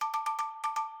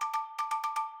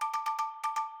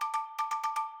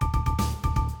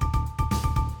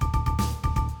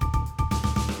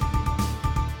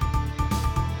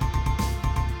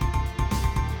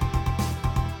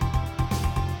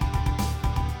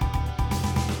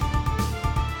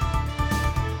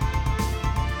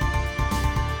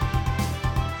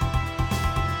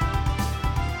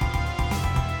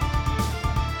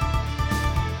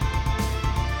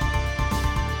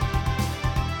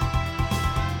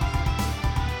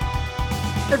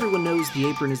Everyone knows the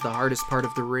apron is the hardest part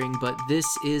of the ring, but this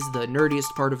is the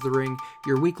nerdiest part of the ring,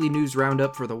 your weekly news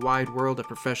roundup for the wide world of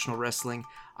professional wrestling.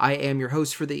 I am your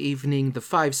host for the evening, the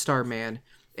 5-star man,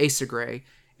 Asa Gray,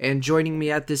 and joining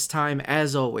me at this time,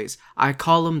 as always, I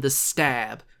call him the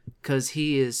Stab, because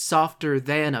he is softer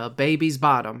than a baby's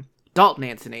bottom, Dalton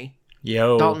Anthony.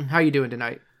 Yo. Dalton, how you doing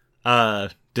tonight?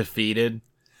 Defeated.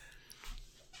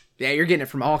 Yeah, you're getting it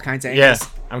from all kinds of angles. Yeah,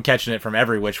 I'm catching it from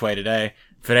every which way today.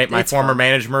 If it ain't my former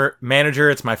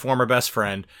manager, it's my former best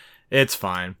friend. It's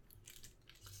fine.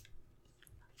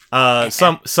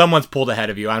 Someone's pulled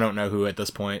ahead of you. I don't know who at this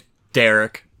point.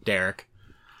 Derek.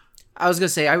 I was gonna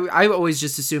say, I always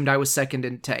just assumed I was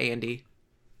second to Andy.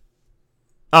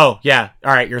 Oh yeah,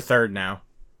 all right, you're third now.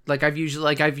 I've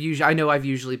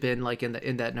usually been like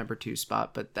in that number 2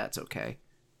 spot, but that's okay,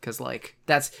 because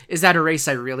is that a race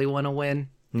I really want to win?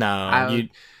 No,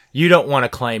 you don't want to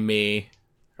claim me,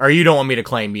 or you don't want me to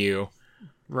claim you,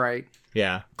 right?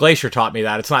 Yeah, Glacier taught me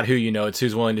that it's not who you know, it's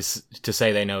who's willing to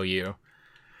say they know you.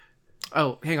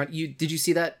 Oh, hang on, did you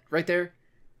see that right there?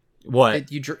 What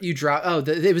you dropped? Oh,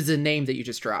 it was the name that you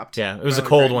just dropped. Yeah, it was a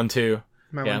cold one too.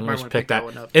 Let's pick that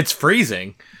one up. It's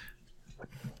freezing.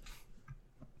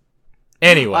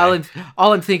 Anyway,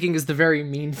 all I'm thinking is the very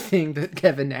mean thing that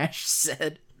Kevin Nash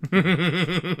said.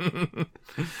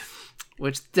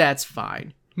 Which, that's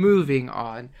fine. Moving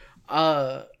on.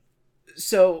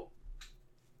 So,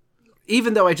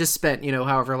 even though I just spent,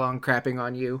 however long crapping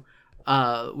on you,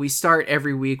 we start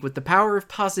every week with the power of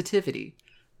positivity.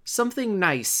 Something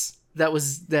nice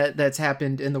that's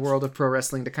happened in the world of pro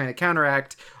wrestling to kind of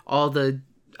counteract all the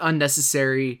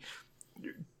unnecessary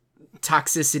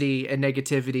toxicity and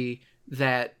negativity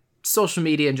that social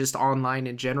media and just online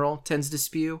in general tends to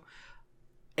spew.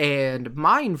 And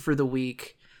mine for the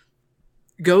week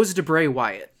goes to Bray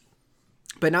Wyatt,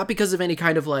 but not because of any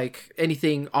kind of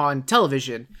anything on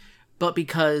television, but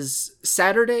because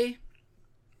Saturday,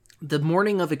 the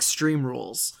morning of Extreme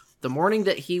Rules, the morning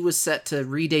that he was set to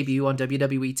re-debut on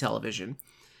WWE television,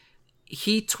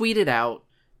 he tweeted out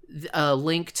a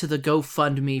link to the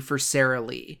GoFundMe for Sarah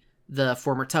Lee, the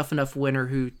former Tough Enough winner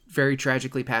who very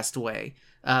tragically passed away,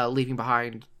 leaving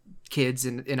behind kids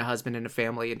and a husband and a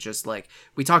family. And just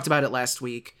we talked about it last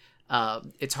week.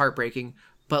 It's heartbreaking,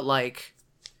 but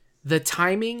the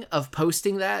timing of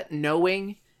posting that,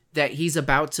 knowing that he's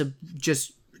about to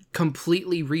just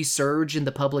completely resurge in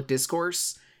the public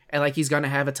discourse, and he's going to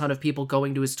have a ton of people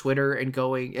going to his Twitter and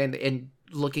going and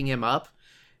looking him up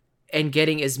and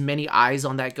getting as many eyes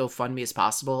on that GoFundMe as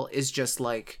possible, is just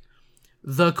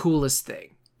the coolest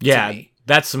thing. Yeah,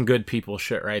 that's some good people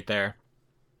shit right there.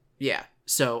 Yeah.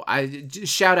 So I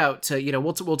shout out to,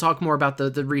 we'll talk more about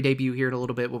the re-debut here in a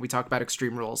little bit when we talk about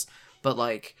Extreme Rules, but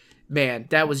man,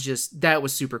 that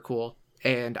was super cool.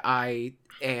 And I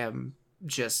am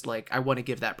just I want to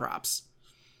give that props.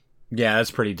 Yeah,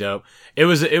 that's pretty dope. It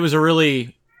was a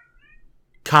really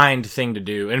kind thing to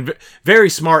do, and very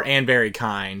smart and very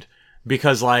kind,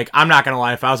 because I'm not going to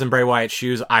lie, if I was in Bray Wyatt's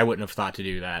shoes, I wouldn't have thought to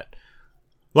do that.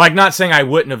 Not saying I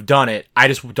wouldn't have done it, I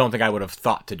just don't think I would have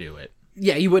thought to do it.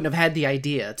 Yeah, you wouldn't have had the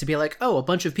idea to be oh, a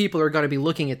bunch of people are going to be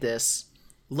looking at this.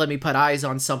 Let me put eyes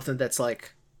on something that's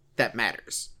that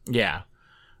matters. Yeah.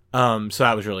 So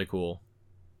that was really cool.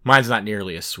 Mine's not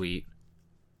nearly as sweet.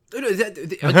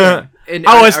 Again,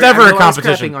 it's never a competition. I was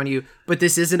crapping on you, but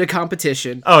this isn't a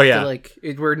competition. Oh yeah.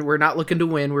 We're not looking to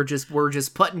win. We're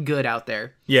just putting good out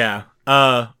there. Yeah.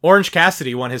 Orange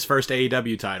Cassidy won his first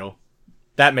AEW title.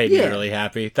 That made me really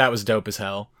happy. That was dope as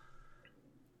hell.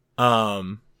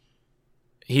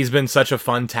 He's been such a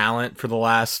fun talent for the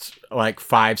last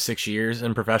 5-6 years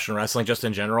in professional wrestling, just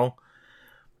in general.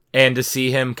 And to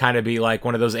see him kind of be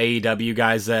one of those AEW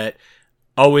guys that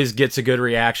always gets a good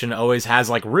reaction, always has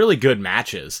really good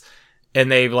matches, and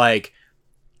they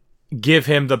give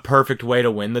him the perfect way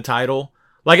to win the title.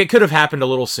 It could have happened a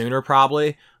little sooner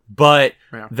probably, but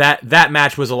that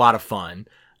match was a lot of fun.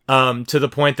 To the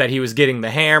point that he was getting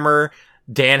the hammer,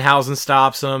 Danhausen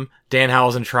stops him,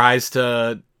 Danhausen tries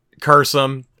to curse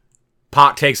him,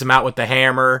 Pac takes him out with the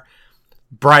hammer,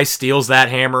 Bryce steals that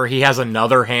hammer, he has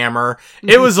another hammer.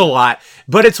 It was a lot,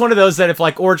 but it's one of those that if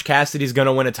Orange Cassidy's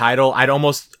gonna win a title, I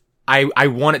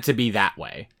want it to be that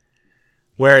way,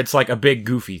 where it's a big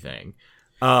goofy thing.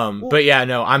 But yeah,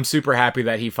 no, I'm super happy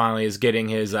that he finally is getting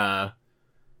his not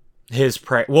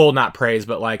praise,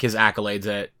 but his accolades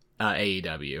at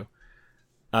AEW.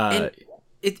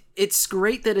 It's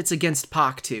great that it's against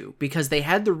Pac too, because they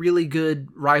had the really good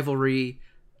rivalry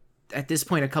at this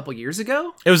point a couple years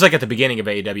ago. It was at the beginning of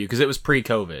AEW because it was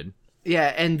pre-COVID.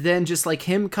 Yeah, and then just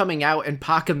him coming out and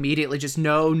Pac immediately just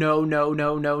no.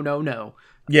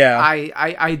 Yeah.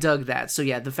 I dug that. So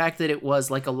yeah, the fact that it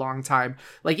was like a long time,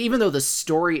 like even though the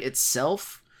story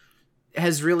itself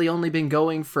has really only been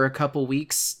going for a couple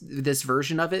weeks, this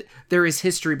version of it, there is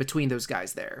history between those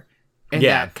guys there. And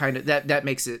that kind of that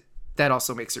makes it, that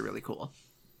also makes it really cool.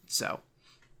 So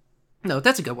no,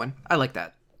 that's a good one. I like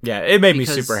that. Yeah, it made me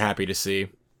super happy to see.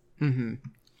 Mm-hmm.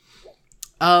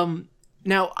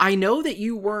 Now I know that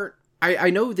you weren't,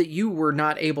 I know that you were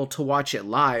not able to watch it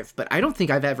live, but I don't think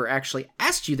I've ever actually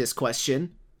asked you this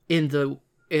question in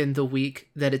the week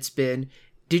that it's been.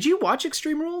 Did you watch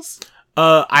Extreme Rules?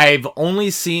 I've only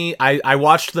seen, I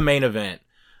watched the main event.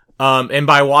 And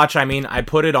by watch, I mean, I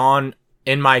put it on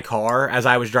in my car as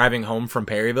I was driving home from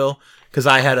Perryville, because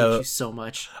I had you so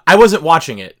much. I wasn't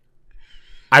watching it.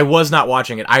 I was not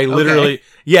watching it. I literally,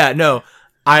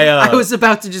 I was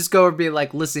about to just go and be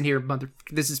like, listen here,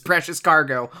 this is precious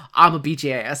cargo. I'm a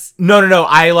BJS. No.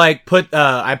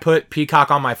 I put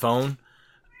Peacock on my phone.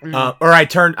 Or I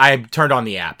turned on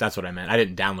the app. That's what I meant. I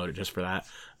didn't download it just for that.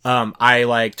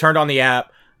 I turned on the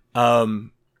app.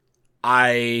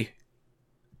 I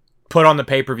put on the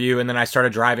pay-per-view, and then I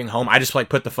started driving home. I just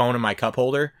put the phone in my cup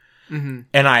holder, and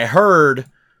I heard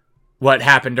what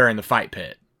happened during the fight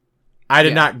pit. I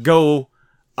did not go.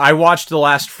 I watched the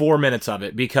last 4 minutes of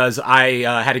it because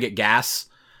I had to get gas.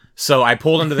 So I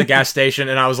pulled into the gas station,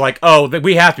 and I was like, oh,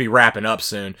 we have to be wrapping up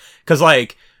soon. Because,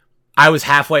 I was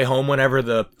halfway home whenever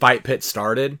the fight pit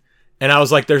started. And I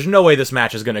was like, there's no way this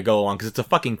match is going to go long because it's a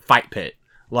fucking fight pit.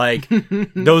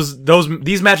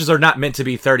 These matches are not meant to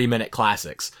be 30-minute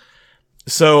classics.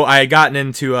 So I had gotten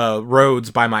into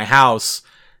Rhodes by my house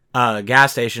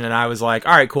gas station, and I was like,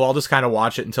 all right, cool, I'll just kind of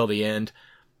watch it until the end.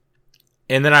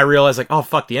 And then I realized, oh,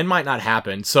 fuck, the end might not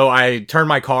happen. So I turned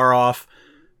my car off,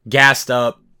 gassed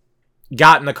up,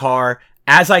 got in the car.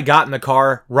 As I got in the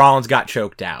car, Rollins got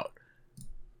choked out.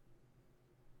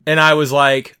 And I was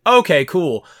like, okay,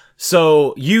 cool.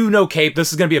 So, Cape,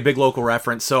 this is going to be a big local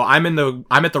reference. So I'm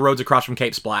at the roads across from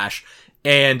Cape Splash.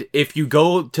 And if you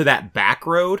go to that back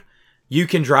road, you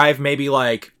can drive maybe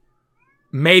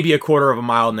a quarter of a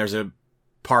mile, and there's a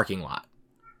parking lot.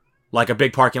 A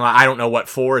big parking lot. I don't know what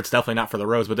for. It's definitely not for the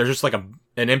roads, but there's just an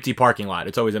empty parking lot.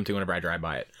 It's always empty whenever I drive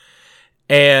by it.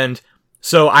 And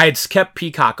so I had kept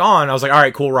Peacock on. I was like, all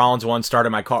right, cool. Rollins won,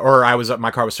 started my car, or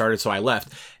my car was started, so I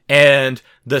left. And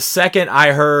the second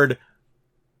I heard,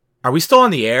 are we still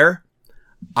on the air?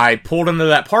 I pulled into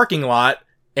that parking lot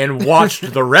and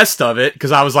watched the rest of it,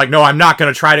 because I was like, no, I'm not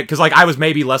going to try to, because I was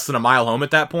maybe less than a mile home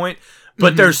at that point.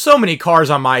 But there's so many cars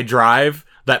on my drive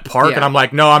that park, and I'm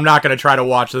like, no, I'm not going to try to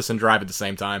watch this and drive at the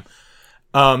same time.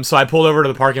 So I pulled over to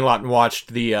the parking lot and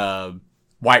watched the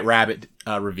White Rabbit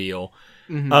reveal.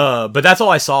 But that's all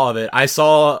I saw of it. I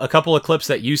saw a couple of clips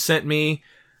that you sent me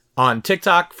on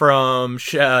TikTok from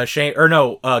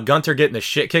Gunther getting the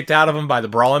shit kicked out of him by the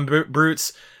Brawling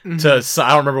Brutes. I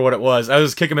don't remember what it was. I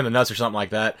was kicking him in the nuts or something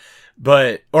like that.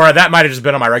 Or that might have just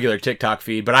been on my regular TikTok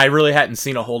feed, but I really hadn't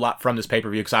seen a whole lot from this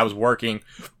pay-per-view because I was working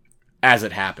as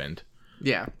it happened.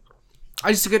 Yeah.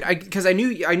 Because I knew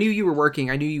you were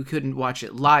working. I knew you couldn't watch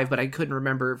it live, but I couldn't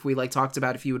remember if we talked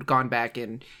about if you had gone back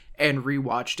and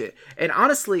rewatched it. And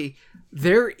honestly,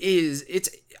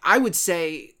 I would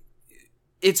say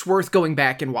it's worth going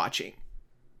back and watching.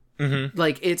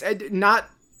 It's not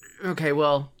okay.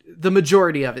 Well, the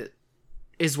majority of it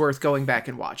is worth going back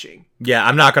and watching. Yeah,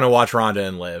 I'm not going to watch Ronda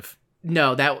and Liv.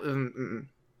 No, that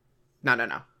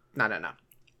no.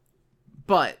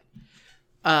 But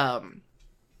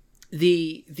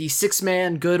the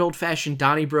 6-man good old-fashioned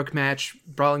Donnybrook match,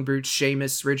 Brawling Brutes,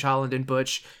 Sheamus, Ridge Holland, and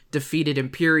Butch defeated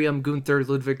Imperium, Gunther,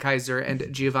 Ludwig Kaiser, and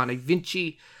Giovanni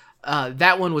Vinci.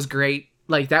 That one was great.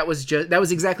 That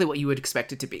was exactly what you would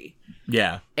expect it to be.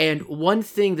 Yeah. And one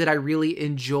thing that I really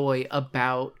enjoy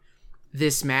about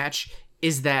this match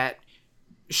is that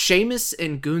Sheamus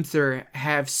and Gunther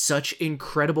have such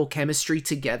incredible chemistry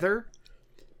together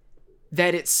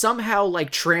that it somehow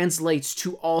translates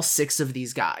to all 6 of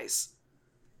these guys.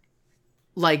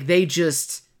 They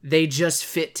just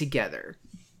fit together,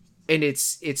 and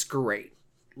it's great.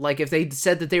 If they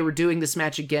said that they were doing this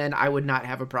match again, I would not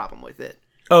have a problem with it.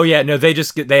 Oh yeah, no,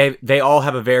 they all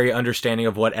have a very understanding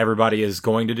of what everybody is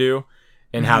going to do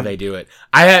and how they do it.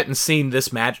 I have not seen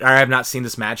this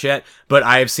match yet, but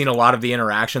I have seen a lot of the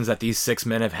interactions that these 6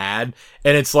 men have had,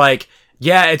 and it's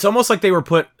it's almost like they were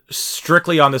put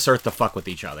strictly on this earth to fuck with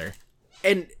each other.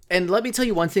 And let me tell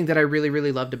you one thing that I really,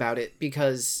 really loved about it,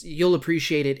 because you'll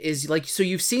appreciate it, is so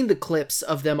you've seen the clips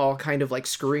of them all kind of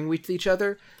screwing with each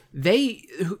other.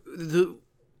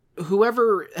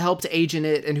 Whoever helped agent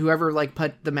it and whoever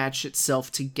put the match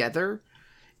itself together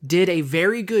did a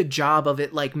very good job of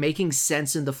it, like, making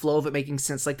sense in the flow of it making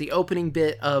sense. Like, the opening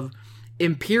bit of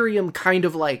Imperium kind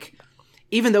of, like,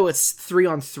 even though it's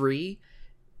 3-on-3,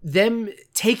 them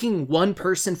taking one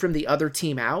person from the other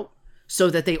team out so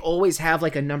that they always have,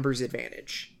 like, a numbers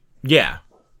advantage. Yeah.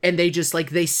 And they just, like,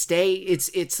 they stay,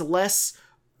 it's less,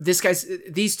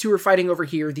 these two are fighting over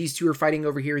here, these two are fighting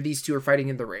over here, these two are fighting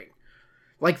in the ring.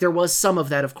 Like, there was some of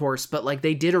that, of course, but, like,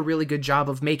 they did a really good job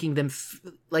of making them,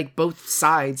 like, both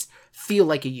sides feel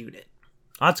like a unit.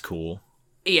 That's cool.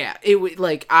 Yeah,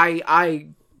 like, I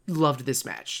loved this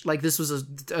match. Like, this was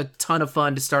a ton of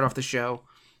fun to start off the show.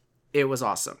 It was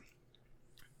awesome.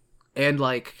 And,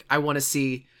 like, I want to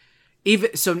see,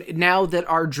 even, so now that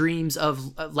our dreams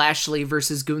of Lashley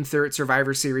versus Gunther at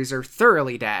Survivor Series are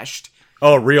thoroughly dashed.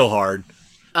 Oh, real hard.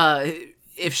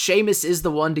 If Sheamus is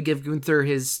the one to give Gunther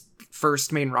his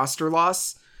first main roster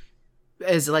loss,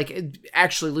 as like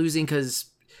actually losing, because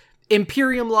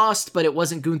Imperium lost, but it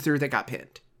wasn't Gunther that got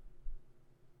pinned.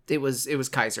 It was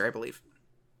Kaiser, I believe.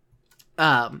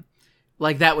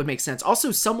 Like, that would make sense.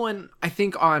 Also, someone, I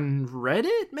think on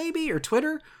Reddit maybe or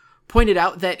Twitter, pointed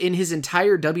out that in his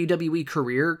entire WWE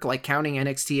career, like counting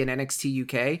NXT and NXT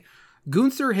UK,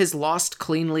 Gunther has lost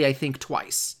cleanly, I think,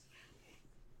 twice.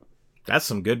 That's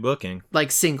some good booking.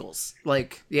 Like, singles.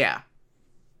 Like, yeah.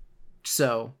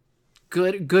 So,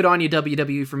 good on you,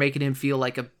 WWE, for making him feel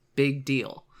like a big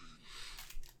deal.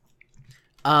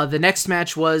 The next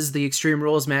match was the Extreme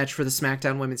Rules match for the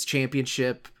SmackDown Women's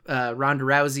Championship. Ronda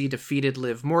Rousey defeated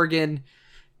Liv Morgan.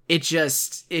 It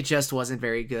just wasn't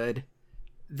very good.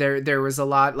 There was a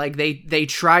lot, like, they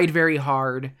tried very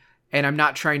hard, and I'm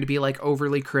not trying to be, like,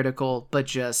 overly critical, but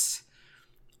just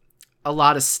a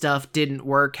lot of stuff didn't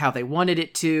work how they wanted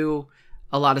it to.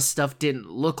 A lot of stuff didn't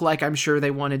look like I'm sure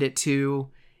they wanted it to.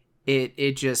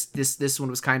 It just, this one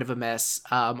was kind of a mess.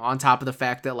 On top of the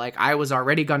fact that, like, I was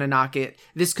already gonna knock it.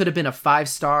 This could have been a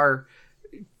 5-star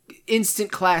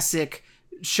instant classic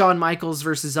Shawn Michaels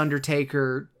versus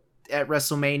Undertaker at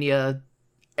WrestleMania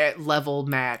at level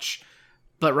match.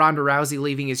 But Ronda Rousey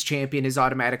leaving as champion is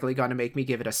automatically gonna make me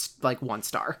give it a 1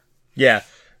 star. Yeah.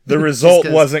 The result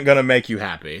wasn't gonna make you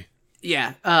happy.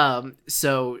 Yeah.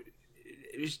 So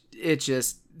it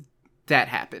just, that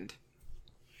happened.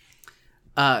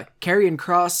 Karrion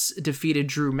Kross defeated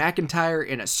Drew McIntyre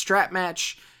in a strap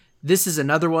match. This is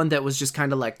another one that was just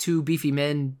kind of like two beefy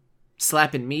men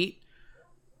slapping meat.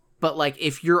 But, like,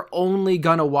 if you're only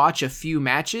gonna watch a few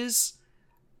matches,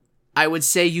 I would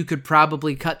say you could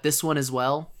probably cut this one as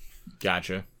well.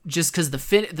 Gotcha. Just because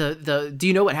the do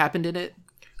you know what happened in it?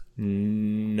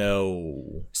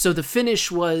 No. So the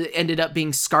finish ended up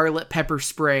being Scarlet pepper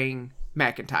spraying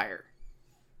McIntyre,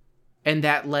 and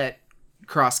that let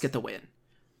Kross get the win.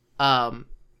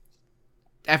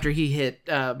 After he hit,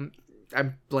 I'm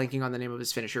blanking on the name of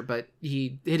his finisher, but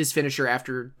he hit his finisher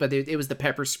after, but it was the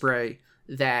pepper spray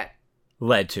that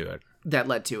led to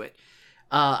it.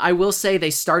 I will say they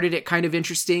started it kind of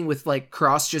interesting with, like,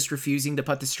 Kross just refusing to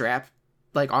put the strap,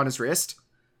 like, on his wrist.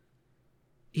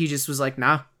 He just was like,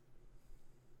 nah,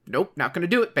 nope, not gonna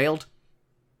do it, bailed.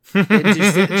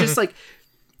 just like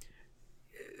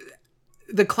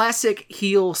the classic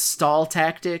heel stall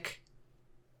tactic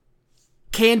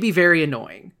can be very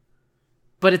annoying,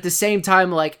 but at the same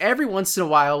time, like, every once in a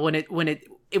while when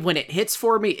it hits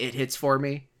for me, it hits for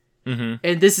me. Mm-hmm.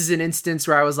 And this is an instance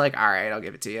where I was like, all right, I'll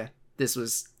give it to you.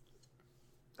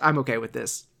 I'm okay with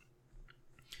this.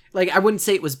 Like, I wouldn't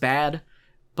say it was bad,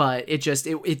 but it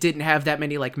didn't have that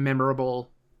many, like,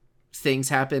 memorable things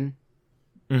happen.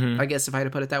 Mm-hmm. I guess, if I had to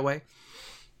put it that way.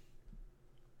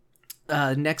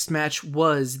 Next match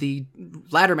was the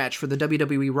ladder match for the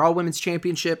WWE Raw Women's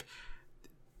Championship.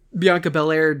 Bianca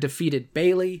Belair defeated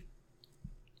Bayley.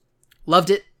 Loved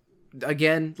it.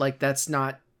 Again, like, that's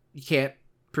not, you can't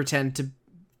pretend to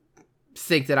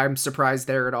think that I'm surprised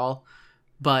there at all.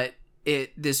 But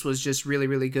this was just really,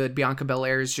 really good. Bianca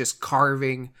Belair is just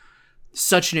carving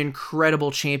such an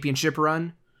incredible championship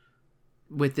run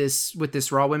with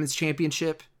this Raw Women's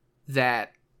Championship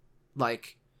that,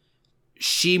 like,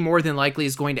 she more than likely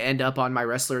is going to end up on my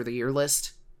Wrestler of the Year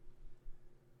list.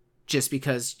 Just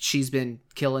because she's been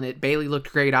killing it. Bayley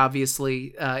looked great,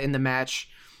 obviously, in the match.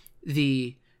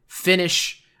 The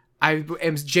finish, I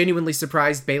am genuinely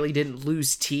surprised Bayley didn't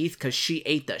lose teeth, because she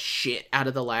ate the shit out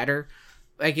of the ladder.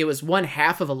 Like, it was one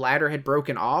half of a ladder had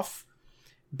broken off.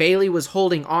 Bayley was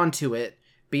holding onto it.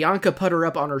 Bianca put her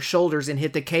up on her shoulders and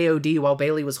hit the KOD while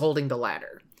Bayley was holding the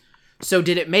ladder. So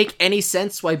did it make any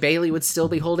sense why Bayley would still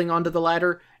be holding onto the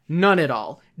ladder? None at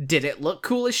all. Did it look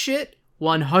cool as shit?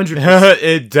 100%.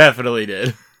 It definitely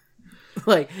did.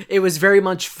 Like, it was very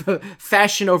much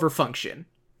fashion over function.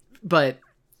 But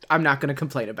I'm not going to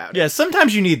complain about it. Yeah,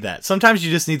 sometimes you need that. Sometimes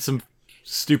you just need some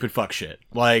stupid fuck shit.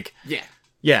 Like,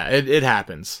 yeah, it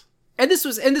happens. And it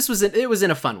was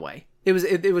in a fun way. It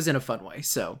was in a fun way.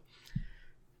 So,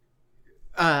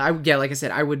 like I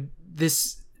said, I would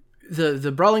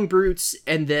the Brawling Brutes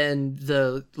and then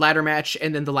the ladder match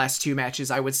and then the last 2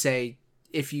 matches. I would say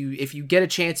if you get a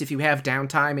chance, if you have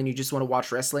downtime and you just want to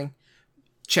watch wrestling,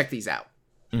 check these out.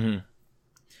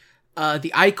 Mm-hmm.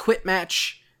 The I Quit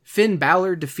match, Finn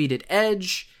Balor defeated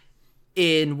Edge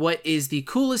in what is the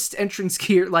coolest entrance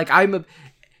gear. Like,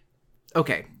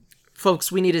 okay,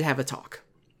 folks, we need to have a talk.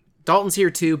 Dalton's here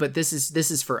too, but this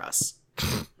is for us.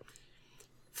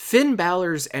 Finn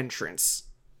Balor's entrance.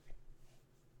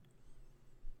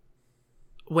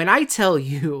 When I tell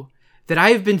you that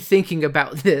I have been thinking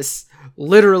about this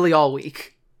literally all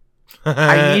week,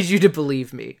 I need you to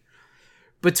believe me.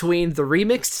 Between the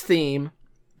remixed theme,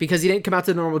 because he didn't come out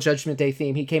to the normal Judgment Day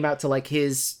theme, he came out to like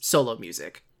his solo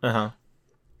music,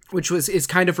 which is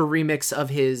kind of a remix of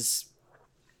his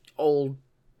old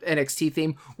NXT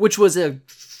theme, which was a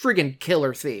friggin'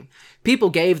 killer theme. People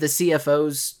gave the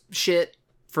CFOs shit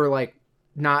for like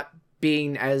not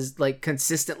being as like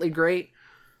consistently great,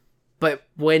 but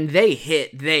when they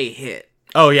hit, they hit.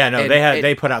 Oh yeah, no,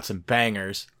 they put out some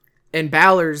bangers, and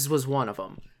Balor's was one of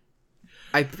them.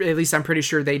 At least I'm pretty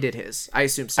sure they did his. I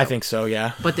assume so. I think so,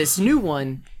 yeah. But this new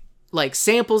one, like,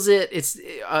 samples it. It's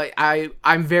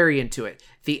I'm very into it.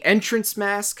 The entrance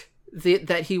mask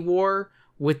that he wore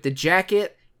with the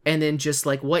jacket, and then just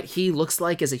like what he looks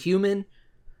like as a human,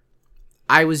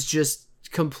 I was just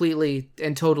completely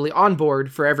and totally on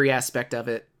board for every aspect of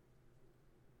it,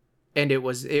 and it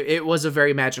was a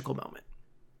very magical moment,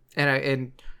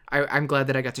 and I'm glad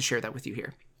that I got to share that with you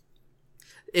here.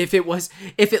 If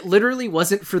it literally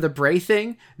wasn't for the Bray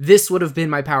thing, this would have been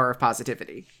my power of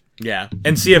positivity. Yeah.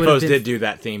 And CFOs did do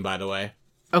that theme, by the way.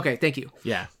 Okay, thank you.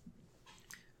 Yeah.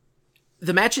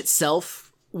 The match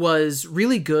itself was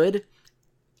really good.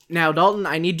 Now, Dalton,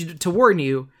 I need to warn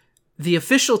you, the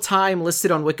official time listed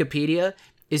on Wikipedia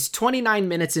is 29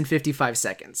 minutes and 55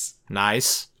 seconds.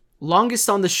 Nice. Longest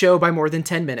on the show by more than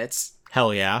 10 minutes.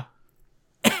 Hell yeah.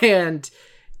 And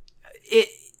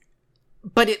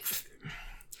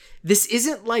this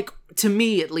isn't like, to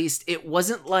me at least, it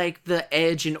wasn't like the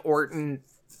Edge and Orton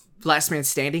Last Man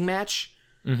Standing match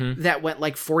that went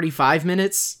like 45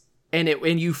 minutes and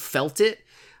you felt it.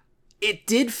 It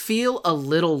did feel a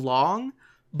little long,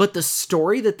 but the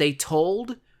story that they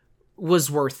told was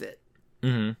worth it.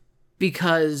 Mm-hmm.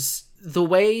 Because the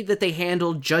way that they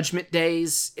handled Judgment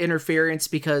Day's interference,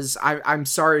 because I'm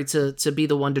sorry to be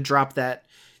the one to drop that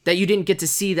you didn't get to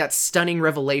see that stunning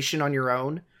revelation on your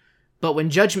own. But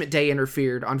when Judgment Day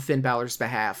interfered on Finn Balor's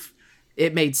behalf,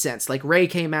 it made sense. Like, Ray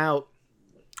came out.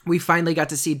 We finally got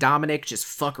to see Dominic just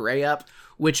fuck Ray up,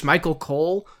 which Michael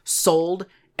Cole sold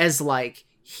as, like,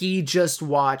 he just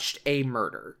watched a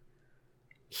murder.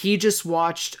 He just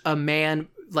watched a man,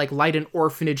 like, light an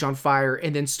orphanage on fire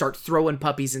and then start throwing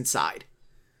puppies inside.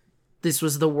 This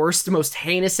was the worst, most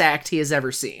heinous act he has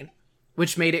ever seen,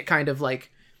 which made it kind of,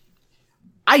 like,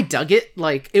 I dug it.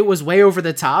 Like, it was way over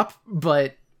the top,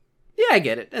 but yeah, I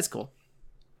get it. That's cool.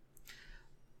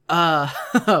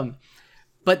 But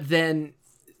then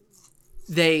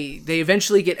they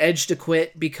eventually get Edge to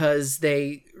quit because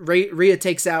Rhea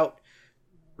takes out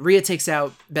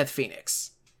Beth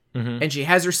Phoenix. Mm-hmm. And she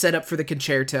has her set up for the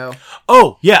concerto.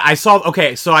 Oh, yeah, I saw.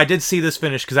 Okay, so I did see this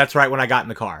finish because that's right when I got in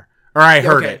the car. Or I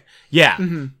heard it. Yeah.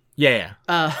 Mm-hmm. Yeah.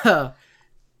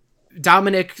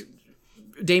 Dominic,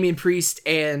 Damian Priest,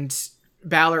 and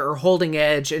Balor are holding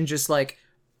Edge and just like,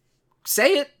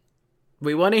 say it.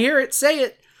 We want to hear it. Say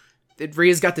it.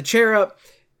 Rhea's got the chair up.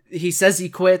 He says he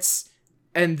quits.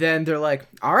 And then they're like,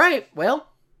 all right, well,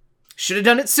 should have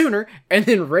done it sooner. And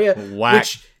then Rhea,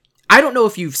 which I don't know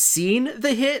if you've seen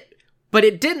the hit, but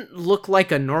it didn't look like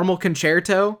a normal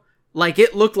concerto. Like,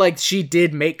 it looked like she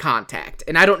did make contact.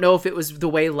 And I don't know if it was the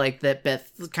way, like, that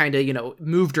Beth kind of,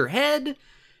 moved her head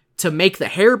to make the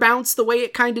hair bounce the way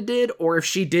it kind of did, or if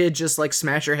she did just, like,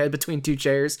 smash her head between 2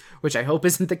 chairs, which I hope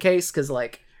isn't the case, because,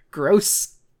 like,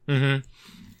 gross. Mm-hmm.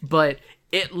 But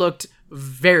it looked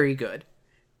very good.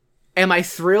 Am I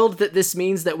thrilled that this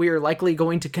means that we are likely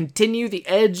going to continue the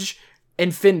Edge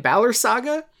and Finn Balor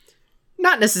saga?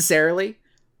 Not necessarily.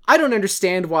 I don't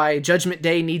understand why Judgment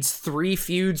Day needs 3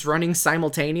 feuds running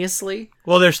simultaneously.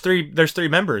 Well, there's three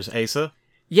members, Asa.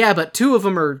 Yeah, but 2 of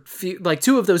them are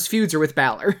 2 of those feuds are with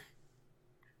Balor.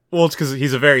 Well, it's because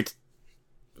he's a very,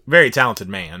 very talented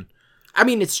man. I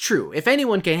mean, it's true. If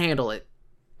anyone can handle it,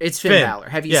 it's Finn Balor.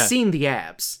 Have you seen the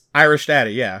abs? Irish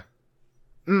Daddy, yeah.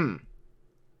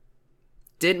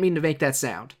 Didn't mean to make that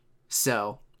sound.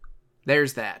 So,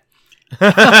 There's that.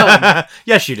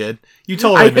 Yes, you did. You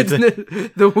totally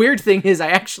did. The weird thing is, I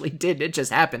actually did. It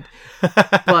just happened.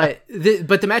 But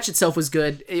the match itself was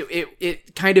good.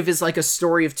 It kind of is like a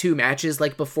story of two matches,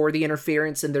 like before the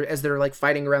interference and as they're like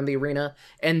fighting around the arena,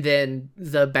 and then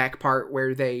the back part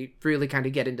where they really kind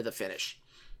of get into the finish.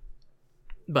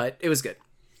 But it was good.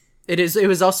 It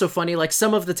was also funny. Like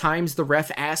some of the times the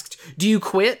ref asked, "Do you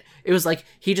quit?" It was like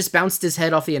he just bounced his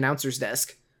head off the announcer's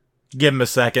desk. Give him a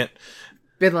second.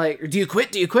 Been like, do you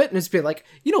quit? And it's been like,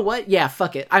 you know what? Yeah,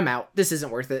 fuck it. I'm out. This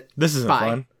isn't worth it. This isn't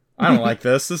fun. I don't like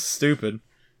this. This is stupid.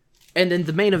 And then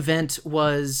the main event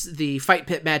was the Fight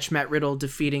Pit match, Matt Riddle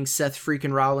defeating Seth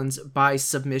freaking Rollins by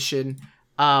submission.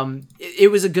 It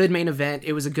was a good main event.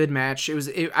 It was a good match.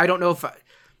 I don't know if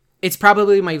it's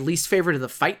probably my least favorite of the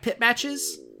Fight Pit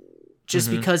matches,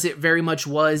 just because it very much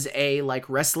was a like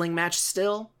wrestling match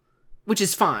still, which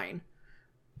is fine.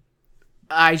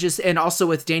 And also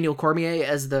with Daniel Cormier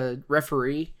as the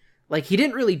referee, like he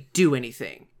didn't really do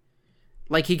anything.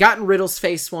 Like he got in Riddle's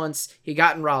face once, he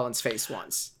got in Rollins' face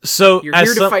once. So you're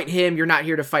here to fight him, you're not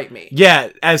here to fight me. Yeah,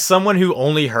 as someone who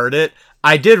only heard it,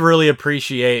 I did really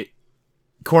appreciate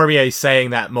Cormier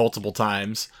saying that multiple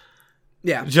times.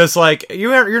 Yeah. Just like,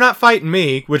 you're not fighting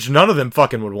me, which none of them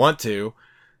fucking would want to.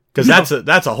 Because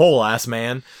that's a whole ass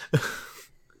man.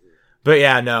 But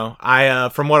yeah, no.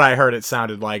 From what I heard, it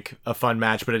sounded like a fun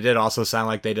match, but it did also sound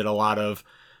like they did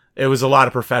it was a lot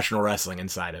of professional wrestling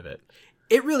inside of it.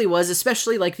 It really was,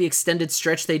 especially like the extended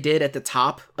stretch they did at the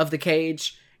top of the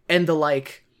cage and the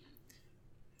like.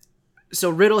 So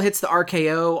Riddle hits the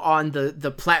RKO on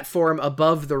the platform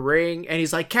above the ring and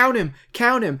he's like, count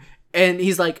him. And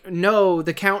he's like, no,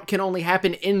 the count can only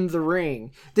happen in the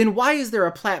ring. Then why is there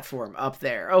a platform up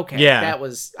there? Okay. Yeah.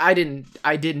 I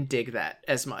didn't dig that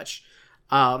as much.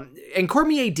 And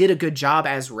Cormier did a good job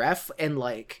as ref, and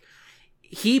like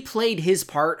he played his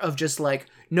part of just like,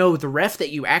 no, the ref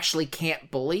that you actually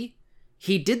can't bully.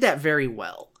 He did that very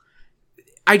well.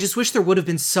 I just wish there would have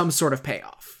been some sort of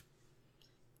payoff.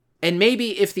 And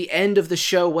maybe if the end of the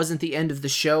show wasn't the end of the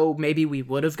show, maybe we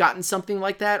would have gotten something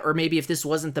like that. Or maybe if this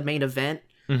wasn't the main event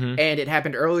and it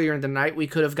happened earlier in the night, we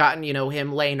could have gotten,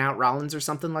 him laying out Rollins or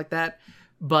something like that.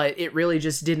 But it really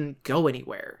just didn't go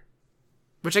anywhere.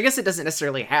 Which I guess it doesn't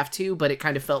necessarily have to, but it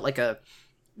kind of felt like a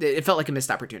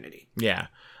missed opportunity. Yeah.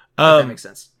 If that makes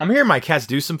sense. I'm hearing my cats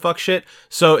do some fuck shit.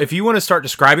 So if you want to start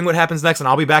describing what happens next, and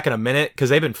I'll be back in a minute, because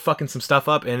they've been fucking some stuff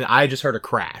up, and I just heard a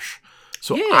crash.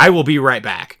 So yeah. I will be right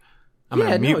back. I'm going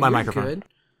to mute my microphone. Good.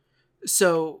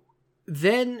 So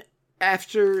then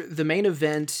after the main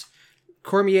event,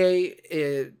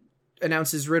 Cormier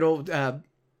announces Riddle.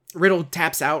 Riddle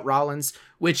taps out Rollins,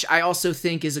 which I also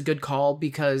think is a good call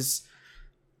because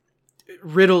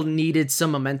Riddle needed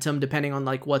some momentum depending on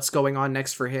like what's going on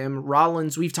next for him.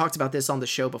 Rollins, we've talked about this on the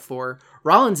show before.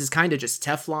 Rollins is kind of just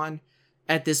Teflon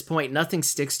at this point. Nothing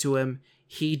sticks to him.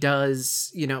 He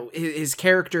does, his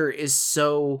character is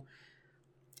so,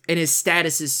 and his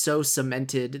status is so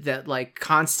cemented that like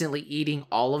constantly eating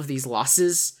all of these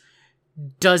losses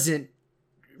doesn't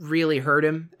really hurt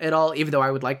him at all, even though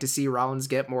I would like to see Rollins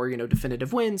get more,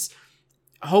 definitive wins.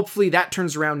 Hopefully that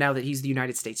turns around now that he's the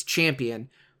United States champion.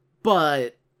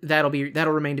 But that'll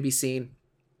remain to be seen.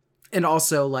 And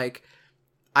also, like,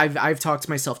 I've talked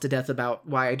myself to death about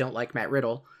why I don't like Matt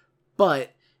Riddle. But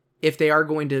if they are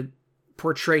going to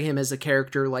portray him as a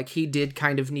character, like, he did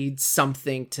kind of need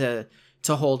something to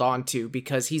hold on to,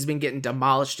 because he's been getting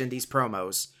demolished in these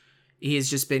promos. He has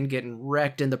just been getting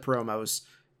wrecked in the promos.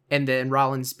 And then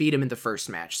Rollins beat him in the first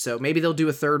match. So maybe they'll do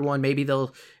a third one. Maybe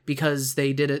because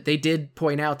they did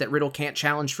point out that Riddle can't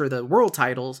challenge for the world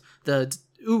titles, the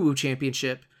Uwu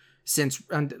Championship,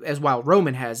 as while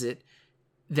Roman has it,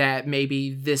 that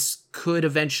maybe this could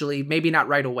eventually, maybe not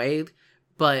right away,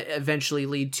 but eventually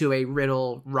lead to a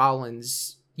Riddle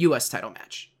Rollins US title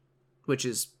match, which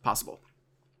is possible.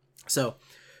 So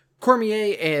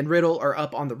Cormier and Riddle are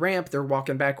up on the ramp. They're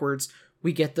walking backwards.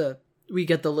 We get the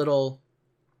little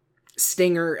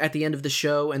stinger at the end of the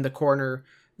show in the corner,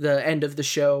 the end of the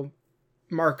show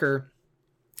marker,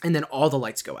 and then all the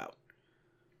lights go out.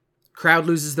 Crowd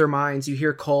loses their minds. You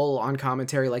hear Cole on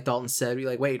commentary, like Dalton said. You're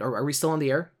like, wait, are we still on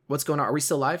the air? What's going on? Are we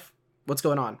still live? What's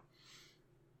going on?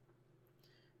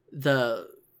 The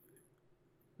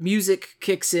music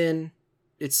kicks in.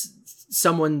 It's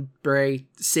someone, Bray,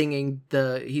 singing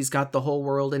he's got the whole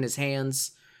world in his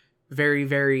hands, very,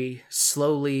 very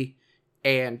slowly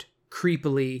and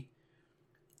creepily.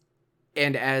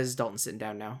 And as Dalton's sitting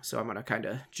down now, so I'm going to kind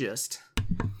of just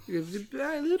give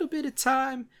a little bit of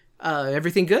time.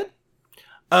 Everything good?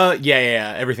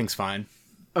 Yeah, everything's fine.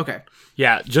 Okay.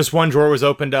 Yeah, just one drawer was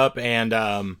opened up, and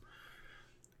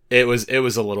It was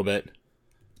a little bit.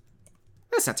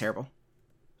 That's not terrible.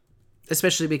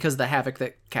 Especially because of the havoc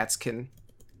that cats can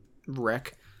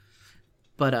wreck.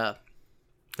 But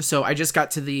so I just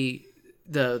got to the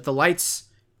lights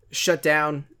shut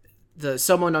down.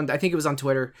 Someone on, I think it was on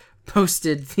Twitter,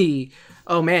 posted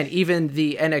even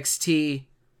the NXT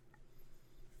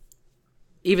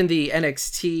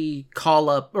call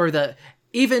up, or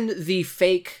even the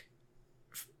fake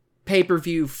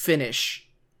pay-per-view finish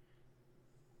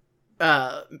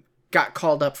got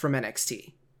called up from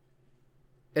NXT.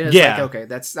 And it's like, okay,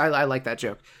 I like that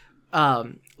joke.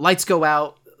 Lights go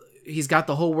out. He's got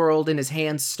the whole world in his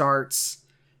hands starts.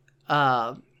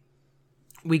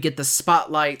 We get the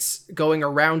spotlights going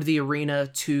around the arena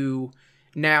to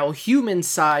now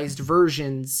human-sized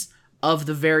versions of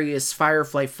the various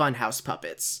Firefly Funhouse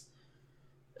puppets.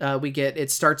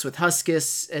 It starts with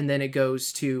Huskus, and then it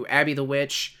goes to Abby the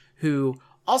Witch, who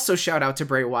also shout out to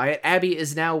Bray Wyatt. Abby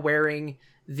is now wearing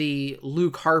the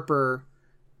Luke Harper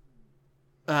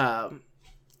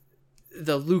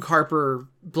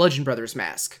Bludgeon Brothers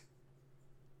mask,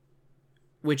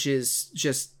 which is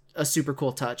just a super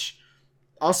cool touch.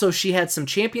 Also, she had some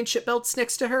championship belts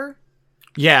next to her.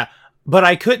 Yeah, but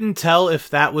I couldn't tell if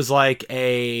that was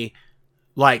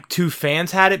two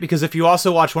fans had it, because if you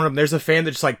also watch one of them, there's a fan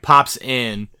that just pops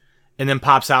in and then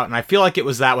pops out, and I feel like it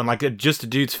was that one, just a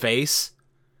dude's face.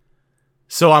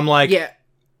 So I'm like, yeah.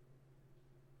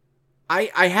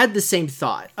 I had the same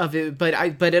thought of it, but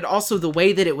it also, the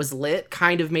way that it was lit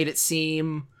kind of made it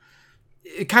seem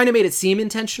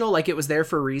intentional, like it was there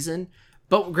for a reason.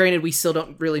 But granted, we still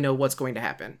don't really know what's going to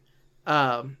happen.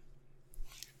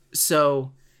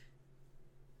 So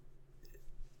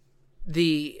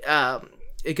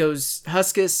it goes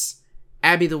Huskus,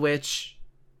 Abby the Witch,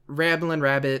 Ramblin'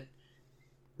 Rabbit,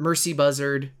 Mercy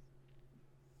Buzzard.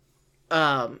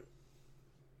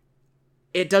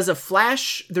 It does a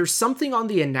flash. There's something on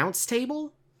the announce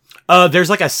table. There's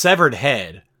a severed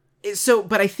head.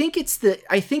 But I think it's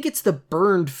the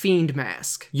burned fiend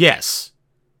mask. Yes.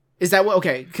 Is that what?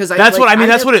 Okay, because that's what I mean.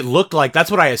 That's what it looked like. That's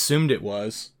what I assumed it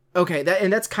was. Okay,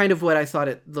 that's kind of what I thought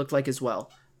it looked like as well.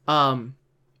 And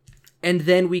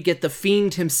then we get the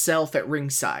Fiend himself at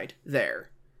ringside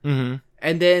there. Mm-hmm.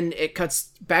 And then it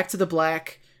cuts back to the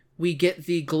black. We get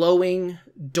the glowing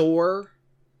door,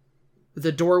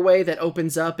 the doorway that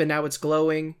opens up, and now it's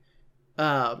glowing.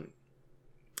 Or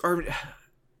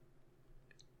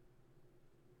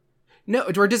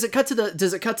does it cut to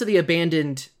the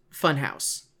abandoned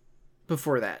funhouse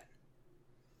before that?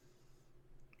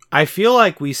 I feel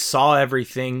like we saw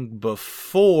everything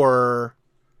before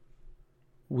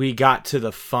we got to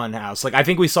the funhouse. I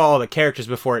think we saw all the characters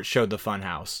before it showed the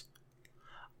funhouse.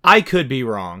 I could be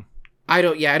wrong. I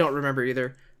don't remember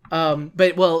either. And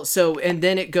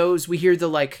then it goes, we hear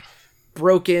the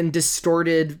broken,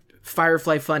 distorted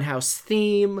Firefly Funhouse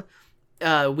theme.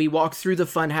 We walk through the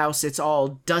funhouse. It's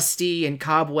all dusty and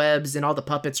cobwebs, and all the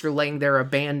puppets are laying there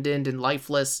abandoned and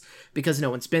lifeless because no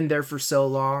one's been there for so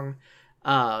long.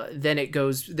 Then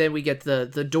we get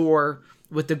the door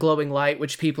with the glowing light,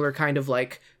 which people are kind of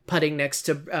putting next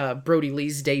to Brody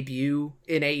Lee's debut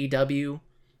in AEW,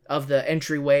 of the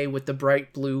entryway with the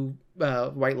bright blue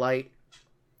white light.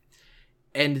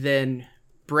 And then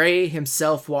Bray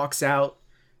himself walks out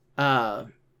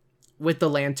with the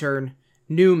lantern,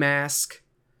 new mask,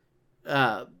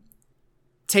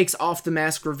 takes off the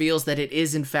mask, reveals that it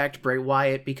is in fact Bray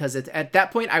Wyatt, because at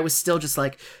that point I was still just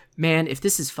like, man, if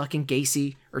this is fucking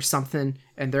Gacy or something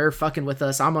and they're fucking with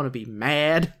us, I'm gonna be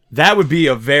mad. That would be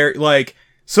a very,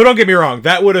 so don't get me wrong,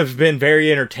 that would have been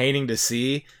very entertaining to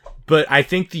see, but I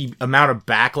think the amount of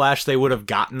backlash they would have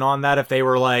gotten on that if they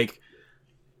were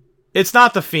it's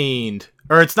not the Fiend,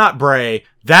 or it's not Bray,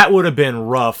 that would have been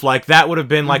rough. That would have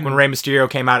been when Rey Mysterio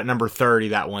came out at number 30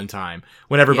 that one time,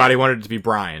 when everybody wanted it to be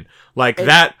Bryan.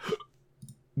 That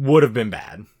would have been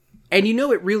bad. And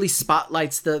it really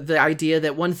spotlights the idea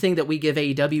that one thing that we give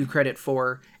AEW credit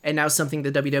for, and now something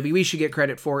the WWE should get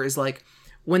credit for, is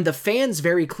when the fans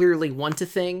very clearly want a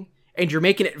thing, and you're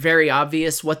making it very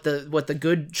obvious what the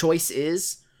good choice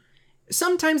is,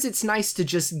 sometimes it's nice to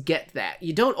just get that.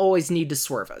 You don't always need to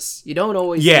swerve us. You don't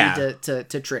always need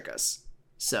to trick us.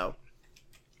 So,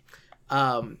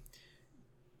 Dalton,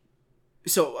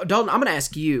 I'm going to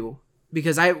ask you,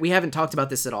 because we haven't talked about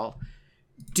this at all.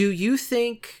 Do you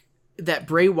think that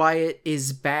Bray Wyatt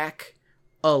is back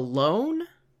alone?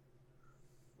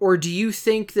 Or do you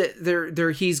think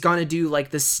that he's going to do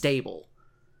the stable?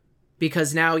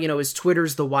 Because now, his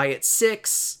Twitter's the Wyatt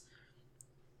 6.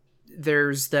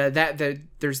 There's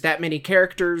there's that many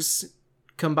characters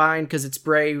combined, because it's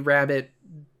Bray, Rabbit,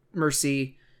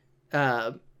 Mercy,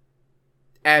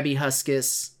 Abby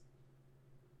Huskus,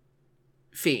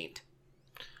 Fiend.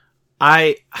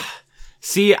 I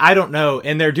don't know.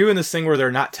 And they're doing this thing where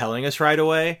they're not telling us right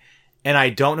away. And I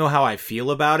don't know how I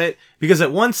feel about it. Because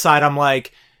at one side, I'm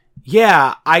like,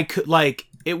 yeah, I could, like,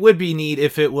 it would be neat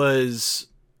if it was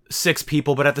 6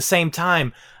 people. But at the same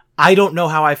time, I don't know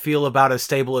how I feel about a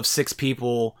stable of 6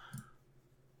 people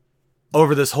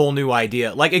over this whole new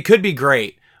idea. Like, it could be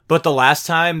great. But the last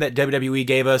time that WWE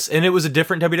gave us, and it was a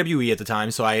different WWE at the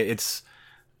time, so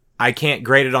I can't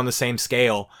grade it on the same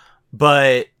scale.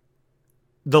 But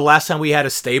the last time we had a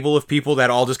stable of people that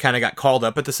all just kind of got called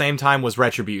up at the same time was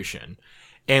Retribution.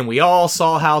 And we all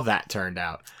saw how that turned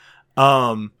out.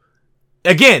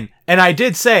 Again, and I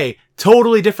did say,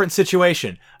 totally different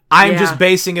situation. I'm just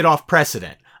basing it off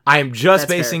precedent. I'm just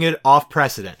basing it off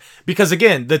precedent. Because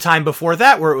again, the time before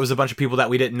that, where it was a bunch of people that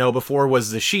we didn't know before,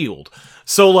 was the Shield.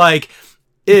 So, like,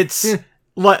 it's,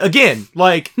 again,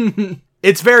 like,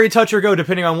 it's very touch or go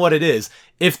depending on what it is.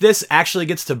 If this actually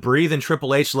gets to breathe and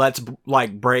Triple H lets,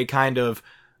 like, Bray kind of,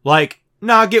 like,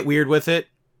 nah, get weird with it.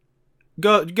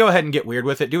 Go ahead and get weird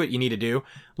with it. Do what you need to do.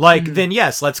 Like, then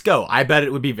yes, let's go. I bet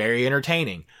it would be very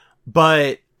entertaining.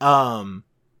 But,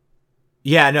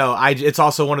 yeah, no, it's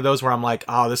also one of those where I'm like,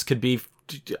 oh, this could be,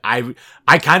 I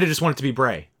kind of just want it to be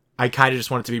Bray.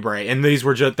 And these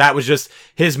were that was just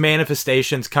his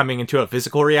manifestations coming into a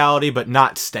physical reality, but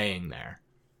not staying there.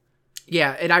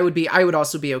 Yeah, and I would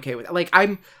also be okay with it. Like,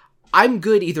 I'm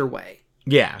good either way.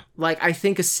 Yeah. Like, I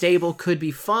think a stable could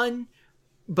be fun,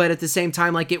 but at the same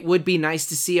time, like, it would be nice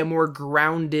to see a more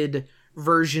grounded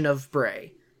version of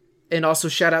Bray. And also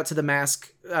shout out to the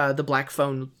mask, the black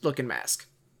phone looking mask.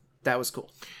 That was cool.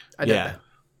 I did that.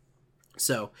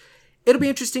 So, it'll be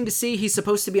interesting to see. He's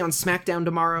supposed to be on SmackDown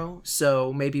tomorrow,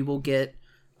 so maybe we'll get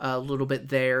a little bit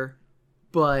there.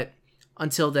 But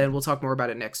until then, we'll talk more about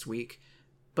it next week.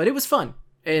 But it was fun,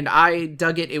 and I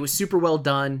dug it. It was super well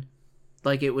done.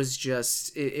 Like, it was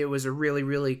just, it was a really,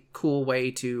 really cool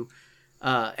way to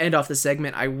end off the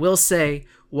segment. I will say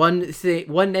one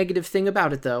negative thing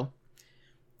about it, though.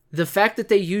 The fact that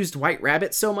they used White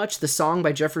Rabbit so much, the song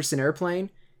by Jefferson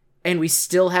Airplane, and we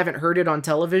still haven't heard it on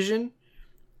television,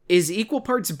 is equal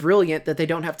parts brilliant that they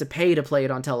don't have to pay to play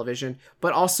it on television,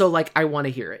 but also, like, I want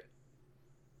to hear it.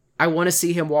 I want to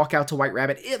see him walk out to White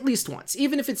Rabbit at least once,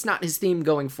 even if it's not his theme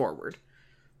going forward.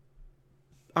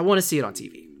 I want to see it on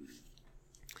TV.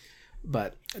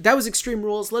 But that was Extreme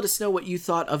Rules. Let us know what you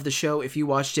thought of the show if you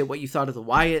watched it, what you thought of the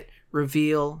Wyatt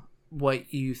reveal,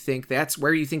 what you think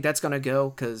where you think that's going to go,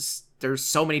 because there's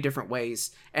so many different ways,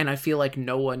 and I feel like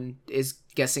no one is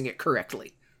guessing it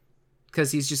correctly,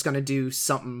 because he's just going to do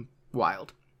something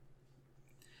wild.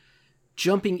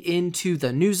 Jumping into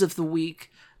the news of the week,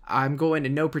 I'm going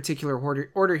in no particular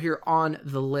order here on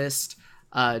the list.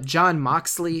 Jon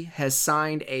Moxley has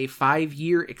signed a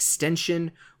 5-year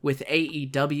extension with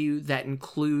AEW that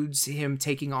includes him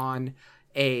taking on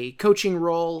a coaching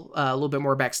role, a little bit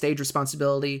more backstage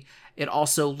responsibility. It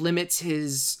also limits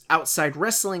his outside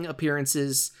wrestling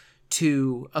appearances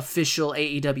to official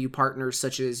AEW partners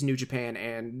such as New Japan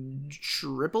and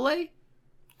AAA.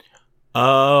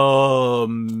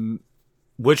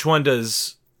 Which one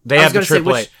does they have? The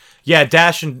AAA? Yeah,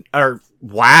 Dash and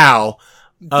wow.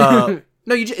 No,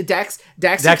 Dax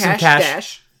and Cash.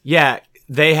 Dash. Yeah,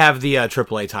 they have the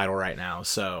AAA title right now.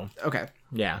 So okay,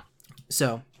 yeah.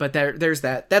 So, but there's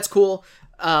that. That's cool.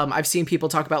 I've seen people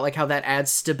talk about like how that adds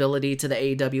stability to the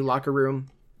AEW locker room,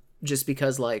 just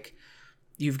because like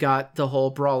you've got the whole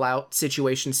brawl out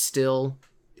situation still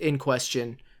in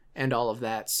question and all of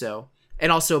that. So,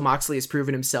 and also Moxley has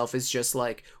proven himself as just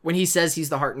like when he says he's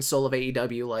the heart and soul of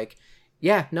AEW, like,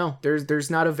 yeah, no, there's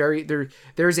not a very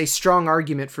there's a strong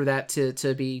argument for that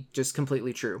to be just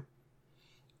completely true.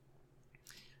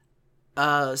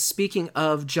 Speaking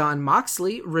of Jon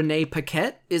Moxley, Renee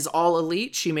Paquette is All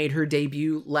Elite. She made her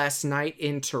debut last night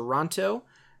in Toronto.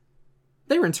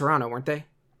 They were in Toronto, weren't they?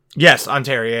 Yes,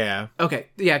 Ontario, yeah. Okay,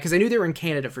 yeah, because I knew they were in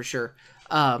Canada for sure.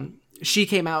 She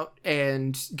came out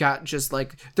and got just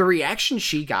like, the reaction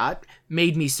she got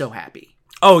made me so happy.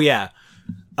 Oh, yeah.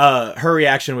 Her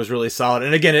reaction was really solid.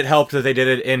 And again, it helped that they did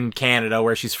it in Canada,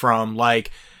 where she's from.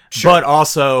 Like, sure. But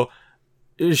also,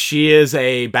 she is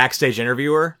a backstage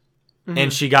interviewer. Mm-hmm.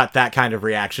 And she got that kind of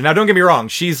reaction. Now, don't get me wrong.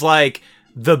 She's like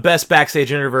the best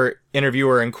backstage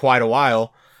interviewer in quite a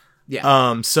while.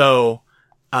 Yeah.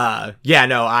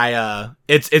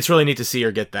 It's really neat to see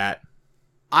her get that.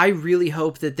 I really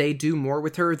hope that they do more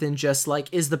with her than just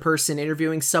like, is the person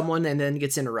interviewing someone and then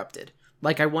gets interrupted.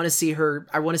 Like, I want to see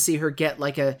her get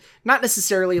like a, not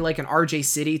necessarily like an RJ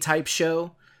City type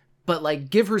show, but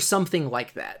like give her something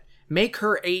like that. Make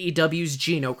her AEW's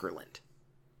Gene Okerlund.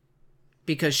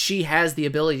 because she has the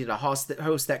ability to host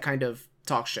that kind of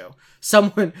talk show.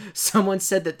 Someone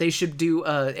said that they should do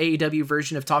a AEW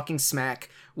version of Talking Smack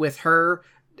with her,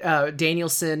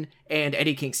 Danielson, and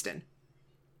Eddie Kingston.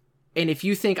 And if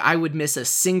you think I would miss a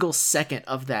single second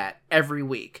of that every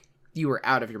week, you are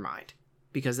out of your mind,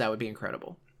 because that would be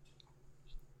incredible.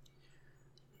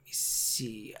 Let me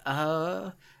see.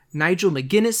 Nigel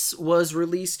McGuinness was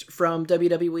released from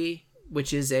WWE,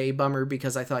 which is a bummer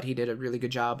because I thought he did a really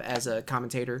good job as a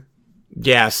commentator.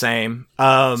 Yeah, same.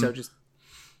 So just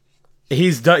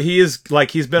he's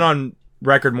been on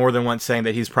record more than once saying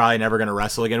that he's probably never going to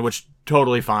wrestle again, which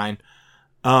totally fine.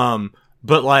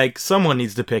 But like someone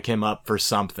needs to pick him up for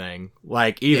something,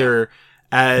 like either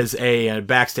as a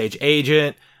backstage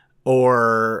agent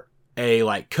or a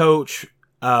like coach,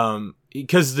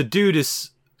 because the dude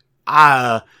is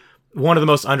one of the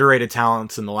most underrated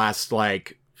talents in the last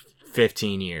like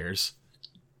 15 years.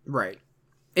 Right.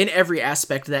 In every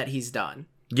aspect that he's done.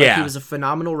 Yeah. Like, he was a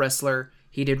phenomenal wrestler.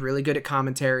 He did really good at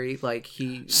commentary. Like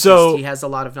he has a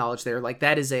lot of knowledge there. Like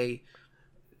that is a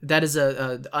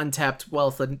untapped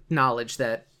wealth of knowledge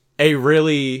that a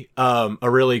really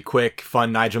quick,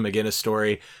 fun Nigel McGuinness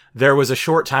story. There was a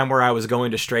short time where I was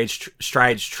going to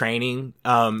Strides training,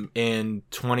 in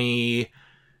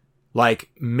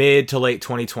mid to late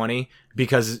 2020,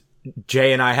 because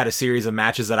Jay and I had a series of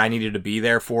matches that I needed to be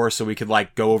there for, so we could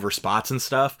like go over spots and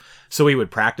stuff. So we would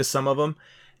practice some of them.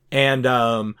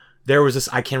 And, there was this,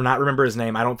 I cannot remember his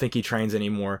name. I don't think he trains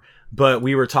anymore, but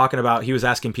we were talking about, he was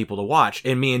asking people to watch,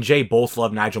 and me and Jay both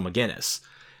love Nigel McGuinness.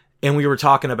 And we were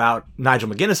talking about Nigel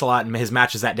McGuinness a lot and his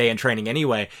matches that day in training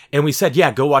anyway. And we said,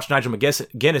 yeah, go watch Nigel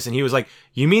McGuinness. And he was like,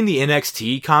 you mean the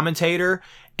NXT commentator?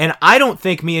 And I don't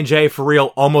think me and Jay for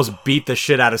real almost beat the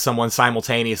shit out of someone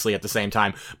simultaneously at the same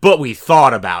time, but we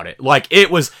thought about it. Like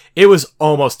it was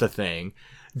almost a thing,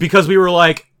 because we were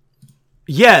like,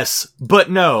 yes, but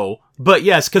no, but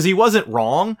yes, because he wasn't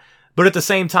wrong, but at the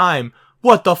same time,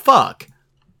 what the fuck?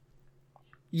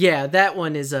 Yeah, that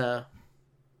one is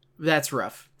that's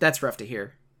rough. That's rough to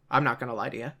hear. I'm not gonna lie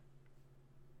to you.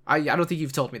 I don't think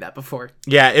you've told me that before.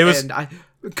 Yeah, it was. And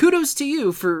kudos to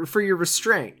you for your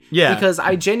restraint. Yeah, because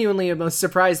I genuinely am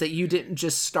surprised that you didn't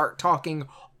just start talking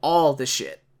all the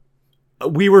shit.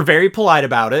 We were very polite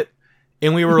about it,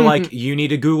 and we were like, you need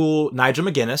to Google Nigel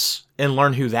McGuinness and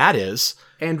learn who that is.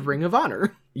 And Ring of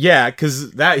Honor. Yeah,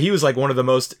 because he was like one of the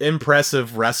most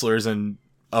impressive wrestlers in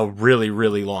a really,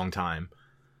 really long time.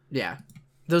 Yeah.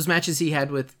 Those matches he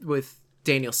had with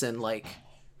Danielson, like,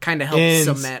 kind of helped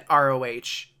cement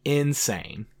ROH.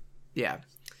 Insane. Yeah.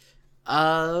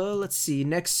 Let's see.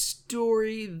 Next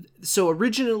story. So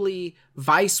originally,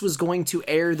 Vice was going to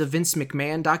air the Vince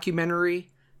McMahon documentary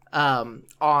on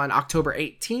October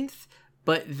 18th,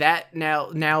 but that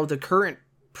now the current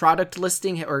product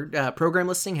listing or program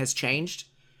listing has changed.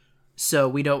 So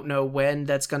we don't know when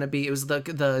that's going to be. It was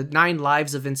the 9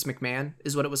 Lives of Vince McMahon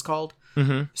is what it was called.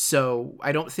 Mm-hmm. So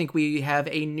I don't think we have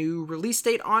a new release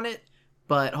date on it,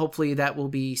 but hopefully that will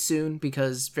be soon,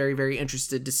 because very, very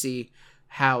interested to see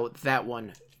how that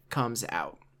one comes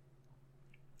out.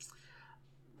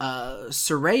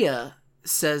 Saraya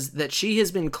says that she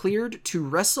has been cleared to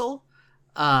wrestle.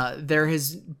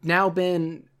 There's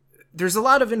a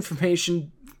lot of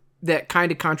information that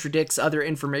kind of contradicts other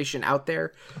information out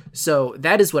there. So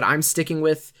that is what I'm sticking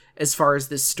with as far as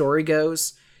this story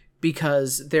goes,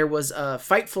 because there was a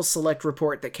Fightful Select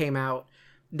report that came out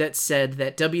that said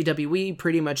that WWE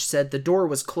pretty much said the door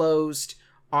was closed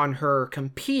on her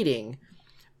competing,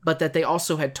 but that they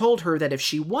also had told her that if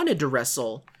she wanted to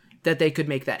wrestle, that they could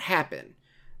make that happen.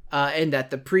 And that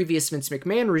the previous Vince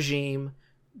McMahon regime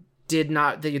did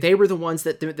not, they were the ones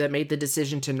that made the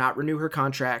decision to not renew her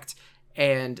contract,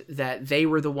 and that they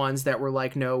were the ones that were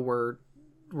like, no,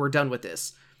 we're done with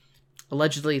this.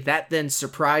 Allegedly, that then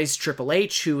surprised Triple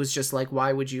H, who was just like,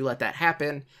 why would you let that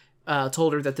happen?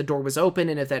 Told her that the door was open,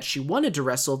 and if that she wanted to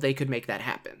wrestle, they could make that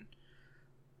happen.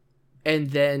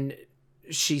 And then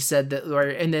she said that,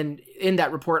 and then in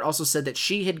that report also said that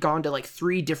she had gone to like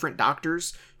 3 different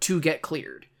doctors to get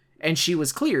cleared. And she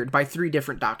was cleared by 3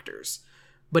 different doctors.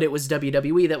 But it was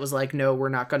WWE that was like, no, we're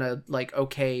not gonna, like,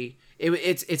 okay.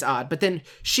 It's odd. But then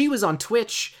she was on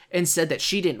Twitch and said that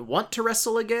she didn't want to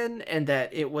wrestle again and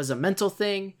that it was a mental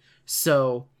thing.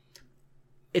 So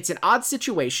it's an odd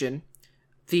situation.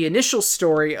 The initial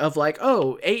story of like,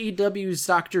 oh, AEW's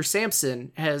Dr.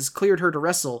 Sampson has cleared her to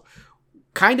wrestle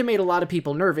kind of made a lot of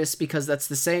people nervous, because that's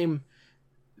the same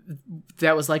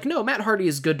that was like, no, Matt Hardy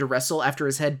is good to wrestle after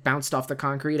his head bounced off the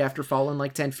concrete after falling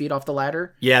like 10 feet off the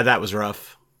ladder. Yeah, that was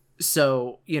rough.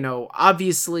 So,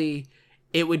 obviously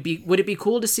would it be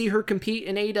cool to see her compete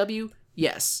in AEW?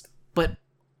 Yes. But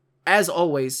as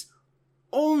always,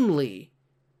 only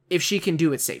if she can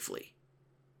do it safely.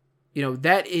 You know,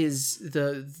 that is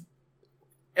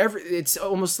it's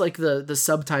almost like the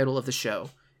subtitle of the show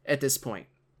at this point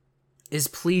is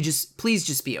please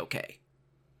just be okay.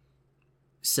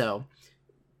 So,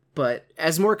 but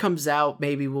as more comes out,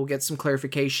 maybe we'll get some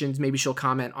clarifications. Maybe she'll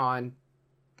comment on,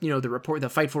 the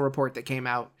Fightful report that came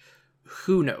out.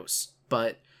 Who knows?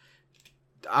 But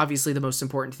obviously the most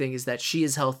important thing is that she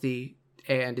is healthy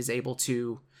and is able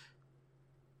to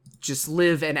just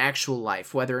live an actual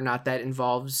life, whether or not that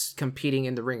involves competing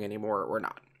in the ring anymore or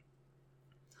not.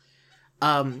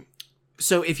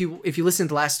 So if you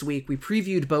listened last week, we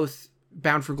previewed both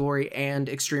Bound for Glory and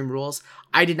Extreme Rules.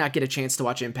 I did not get a chance to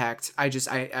watch Impact.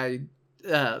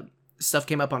 Stuff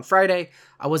came up on Friday.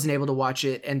 I wasn't able to watch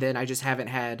it, and then I just haven't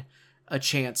had a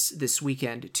chance this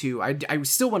weekend to. I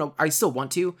still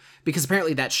want to, because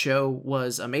apparently that show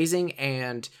was amazing,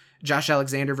 and Josh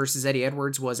Alexander versus Eddie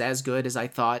Edwards was as good as I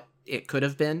thought it could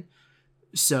have been.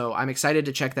 So I'm excited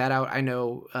to check that out. I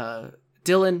know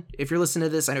Dylan, if you're listening to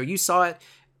this, I know you saw it.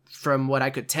 From what I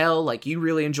could tell, like, you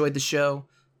really enjoyed the show.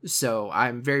 So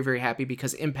I'm very, very happy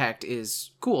because Impact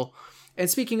is cool. And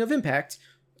speaking of Impact,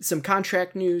 some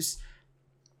contract news.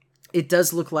 It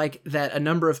does look like that a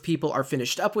number of people are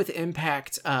finished up with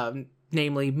Impact,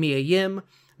 namely Mia Yim,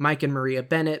 Mike and Maria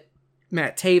Bennett,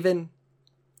 Matt Taven,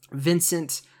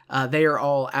 Vincent. They are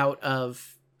all out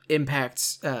of Impact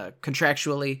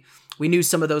contractually. We knew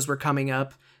some of those were coming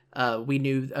up. We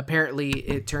knew, apparently,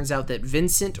 it turns out that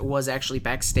Vincent was actually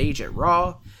backstage at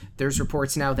Raw. There's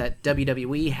reports now that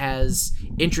WWE has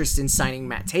interest in signing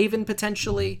Matt Taven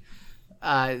potentially.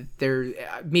 Mia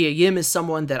Yim is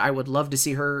someone that I would love to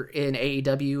see her in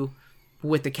AEW,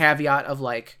 with the caveat of,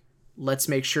 like, let's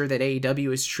make sure that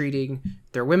AEW is treating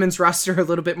their women's roster a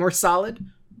little bit more solid.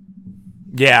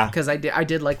 Yeah. Because I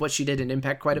did like what she did in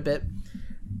Impact quite a bit.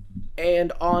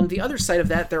 And on the other side of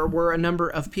that, there were a number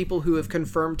of people who have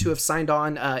confirmed to have signed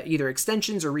on either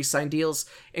extensions or re-signed deals,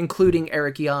 including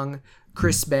Eric Young,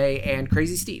 Chris Bay, and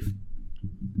Crazy Steve.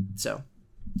 So,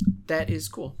 that is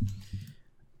cool.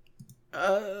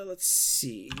 Let's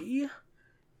see.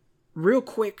 Real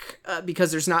quick,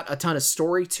 because there's not a ton of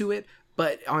story to it,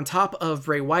 but on top of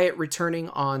Bray Wyatt returning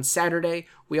on Saturday,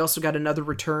 we also got another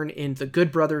return in the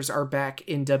Good Brothers are back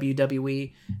in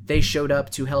WWE. They showed up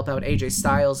to help out AJ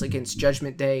Styles against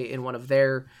Judgment Day in one of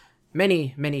their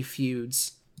many, many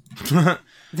feuds.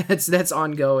 that's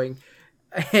ongoing.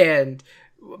 And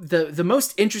the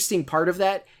most interesting part of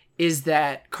that is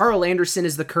that Carl Anderson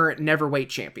is the current Neverweight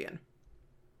champion.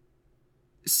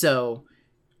 So,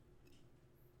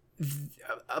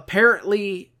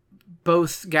 apparently,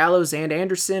 both Gallows and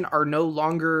Anderson are no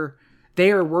longer...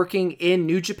 They are working in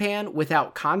New Japan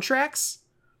without contracts.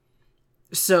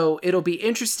 So, it'll be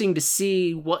interesting to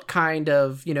see what kind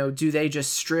of... do they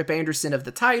just strip Anderson of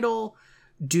the title?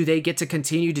 Do they get to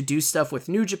continue to do stuff with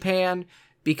New Japan?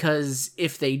 Because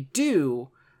if they do...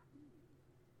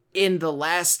 In the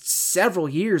last several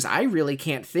years, I really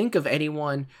can't think of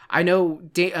anyone. I know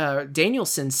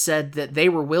Danielson said that they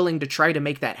were willing to try to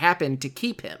make that happen to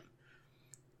keep him.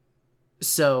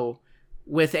 So,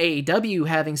 with AEW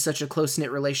having such a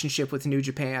close-knit relationship with New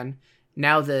Japan,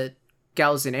 now that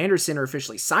Gallows and Anderson are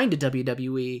officially signed to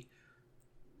WWE,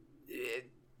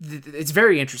 it's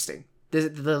very interesting.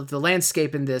 The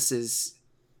landscape in this is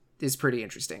pretty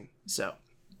interesting. So...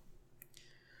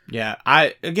 Yeah,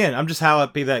 I'm just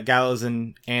happy that Gallows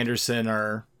and Anderson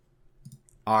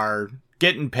are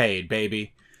getting paid,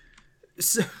 baby.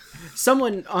 So,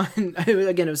 someone on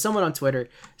Twitter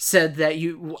said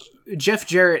that Jeff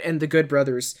Jarrett and the Good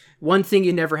Brothers, one thing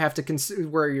you never have to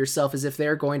worry yourself is if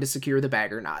they're going to secure the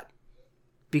bag or not.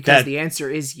 Because the answer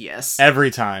is yes.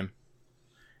 Every time.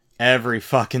 Every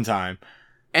fucking time.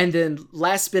 And then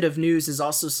last bit of news is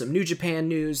also some New Japan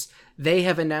news. They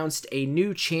have announced a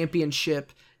new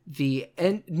championship. The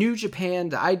New Japan,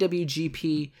 the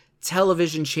IWGP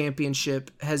Television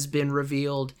Championship has been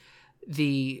revealed.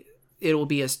 It will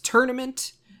be a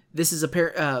tournament. This is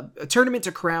a tournament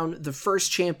to crown the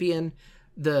first champion.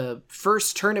 The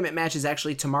first tournament match is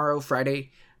actually tomorrow,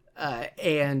 Friday,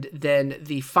 and then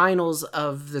the finals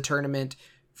of the tournament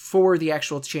for the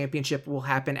actual championship will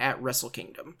happen at Wrestle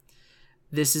Kingdom.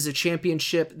 This is a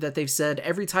championship that they've said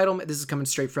this is coming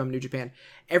straight from New Japan,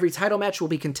 every title match will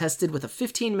be contested with a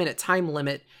 15-minute time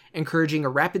limit, encouraging a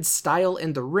rapid style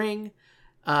in the ring.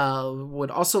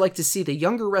 Would also like to see the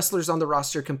younger wrestlers on the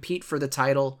roster compete for the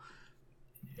title.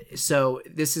 So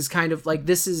this is kind of like,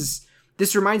 this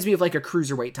reminds me of like a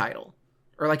cruiserweight title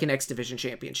or like an X Division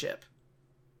championship.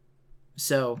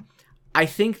 So I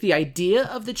think the idea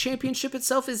of the championship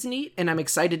itself is neat, and I'm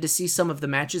excited to see some of the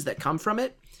matches that come from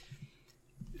it.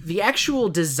 The actual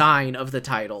design of the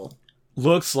title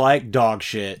looks like dog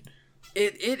shit.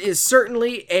 It is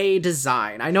certainly a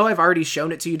design. I know I've already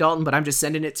shown it to you, Dalton, but I'm just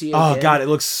sending it to you Oh, again. God, it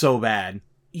looks so bad.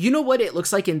 You know what it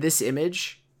looks like in this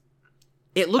image?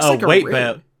 It looks like a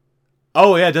ring.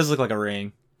 Oh, yeah, it does look like a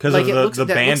ring. Because like of the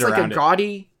band looks like around a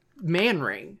gaudy man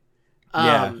ring.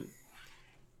 Yeah.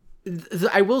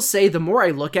 I will say, the more I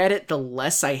look at it, the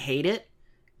less I hate it.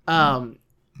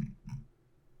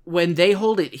 When they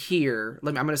hold it here,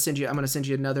 I'm gonna send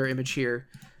you another image here.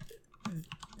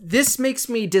 This makes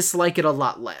me dislike it a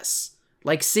lot less.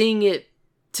 Like, seeing it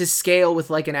to scale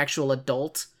with like an actual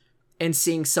adult and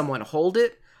seeing someone hold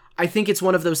it, I think it's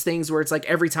one of those things where it's like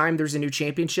every time there's a new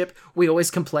championship, we always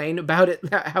complain about it,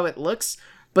 how it looks,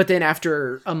 but then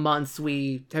after a month,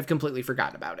 we have completely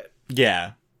forgotten about it.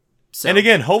 Yeah. So, and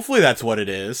again, hopefully that's what it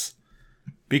is.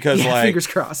 Because, fingers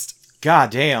crossed.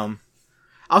 God damn.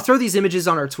 I'll throw these images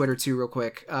on our Twitter too real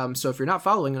quick. So if you're not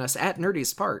following us at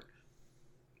Nerdiest Part,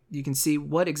 you can see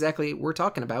what exactly we're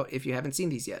talking about if you haven't seen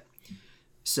these yet.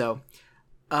 So,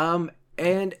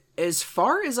 and as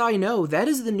far as I know, that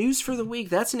is the news for the week.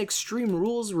 That's an Extreme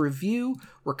Rules review.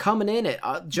 We're coming in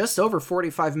at just over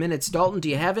 45 minutes. Dalton, do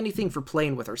you have anything for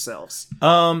playing with ourselves?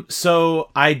 So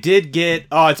I did get,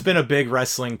 it's been a big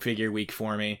wrestling figure week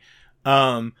for me.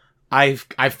 I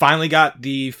finally got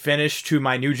the finish to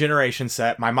my new generation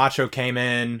set. My Macho came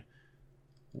in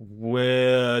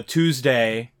Monday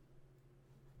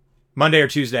or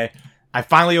Tuesday. I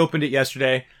finally opened it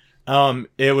yesterday.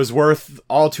 It was worth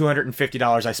all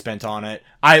 $250 I spent on it.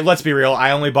 Let's be real, I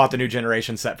only bought the new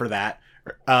generation set for that.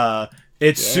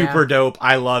 It's super dope.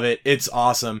 I love it. It's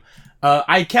awesome.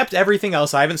 I kept everything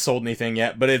else. I haven't sold anything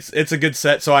yet, but it's a good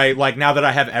set. So now that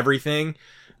I have everything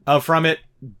from it,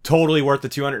 totally worth the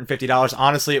 $250.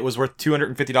 Honestly, it was worth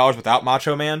 $250 without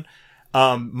Macho Man.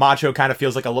 Macho kind of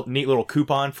feels like a neat little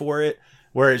coupon for it,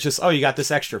 where it's just, you got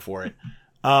this extra for it.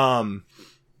 I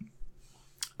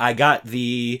got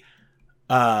the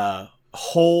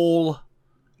whole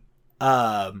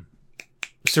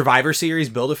Survivor Series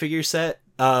Build-A-Figure set,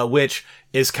 which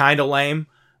is kind of lame,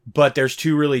 but there's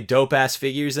 2 really dope-ass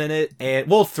figures in it,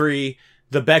 and, 3.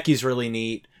 The Becky's really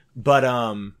neat, but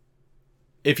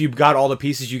if you got all the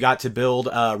pieces, you got to build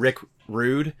Rick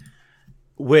Rude,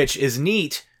 which is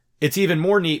neat. It's even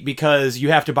more neat because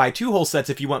you have to buy 2 whole sets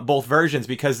if you want both versions,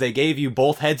 because they gave you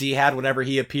both heads he had whenever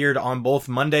he appeared on both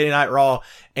Monday Night Raw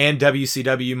and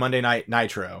WCW Monday Night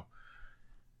Nitro.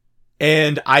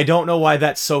 And I don't know why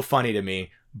that's so funny to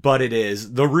me, but it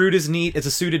is. The Rude is neat. It's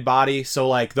a suited body,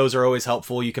 so those are always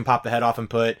helpful. You can pop the head off and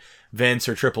put Vince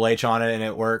or Triple H on it, and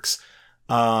it works.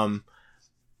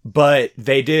 But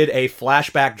they did a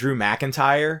flashback Drew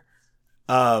McIntyre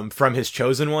from his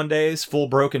Chosen One days, Full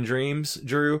Broken Dreams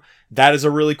Drew. That is a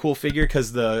really cool figure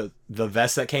because the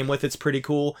vest that came with it's pretty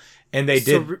cool. And they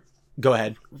did... Go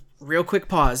ahead. Real quick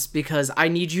pause, because I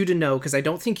need you to know, because I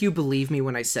don't think you believe me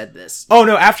when I said this. Oh,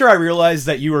 no, after I realized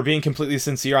that you were being completely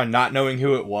sincere on not knowing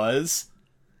who it was,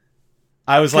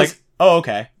 I was like, oh,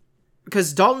 okay.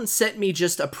 Because Dalton sent me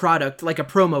just a product, like a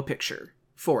promo picture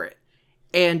for it.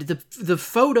 And the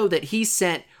photo that he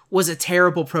sent was a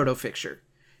terrible promo picture,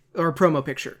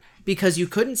 because you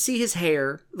couldn't see his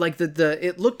hair. Like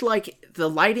it looked like the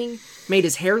lighting made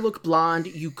his hair look blonde.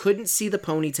 You couldn't see the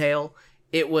ponytail.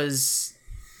 It was,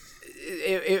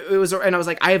 and I was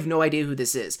like, I have no idea who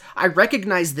this is. I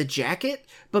recognized the jacket,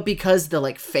 but because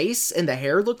the face and the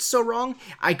hair looked so wrong,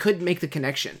 I couldn't make the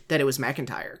connection that it was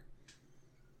McIntyre.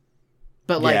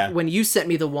 But when you sent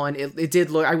me the one, it did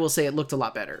look, I will say it looked a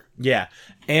lot better. Yeah.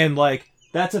 And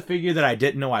that's a figure that I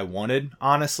didn't know I wanted,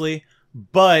 honestly,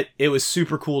 but it was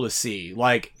super cool to see.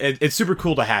 It's super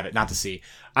cool to have it, not to see.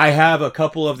 I have a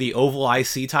couple of the Oval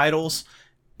IC titles,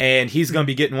 and he's going to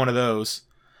be getting one of those,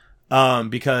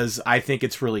 because I think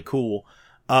it's really cool.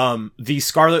 The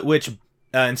Scarlet Witch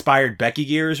inspired Becky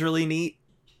gear is really neat.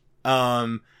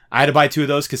 I had to buy 2 of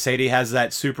those because Sadie has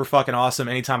that super fucking awesome.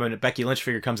 Anytime a Becky Lynch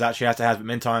figure comes out, she has to have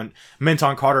mint on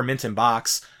card or mint in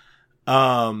box.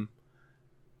 I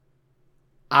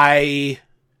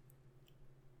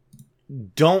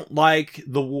don't like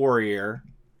the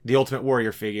Ultimate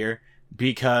Warrior figure,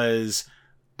 because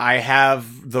I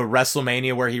have the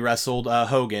WrestleMania where he wrestled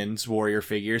Hogan's Warrior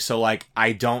figure, so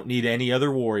I don't need any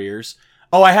other Warriors.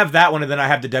 Oh, I have that one, and then I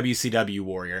have the WCW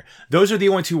Warrior. Those are the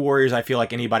only 2 Warriors I feel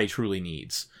like anybody truly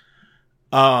needs.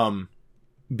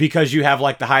 Because you have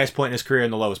the highest point in his career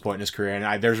and the lowest point in his career,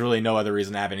 and there's really no other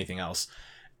reason to have anything else.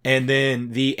 And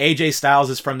then the AJ Styles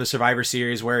is from the Survivor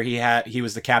Series where he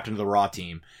was the captain of the Raw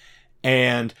team.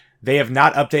 And They have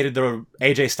not updated the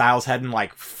AJ Styles head in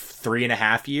like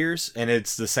 3.5 years, and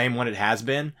it's the same one it has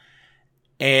been.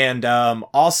 And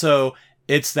also,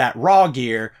 it's that Raw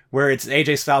gear where it's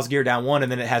AJ Styles gear down one,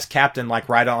 and then it has Captain like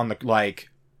right on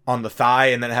the thigh,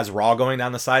 and then it has Raw going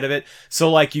down the side of it.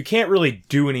 So like you can't really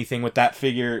do anything with that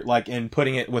figure, like in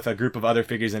putting it with a group of other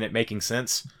figures and it making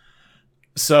sense.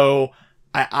 So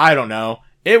I don't know.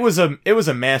 It was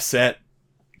a mess set,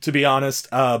 to be honest.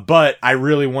 But I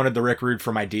really wanted the Rick Rude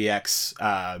for my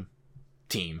DX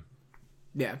team.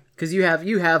 Yeah, because you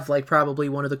have like probably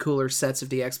one of the cooler sets of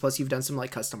DX. Plus, you've done some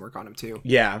like custom work on him too.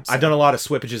 Yeah, so. I've done a lot of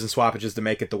swippages and swappages to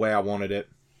make it the way I wanted it.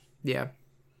 Yeah.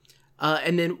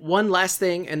 And then one last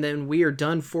thing, and then we are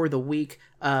done for the week.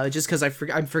 Just because I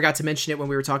forgot to mention it when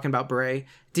we were talking about Bray.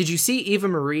 Did you see Eva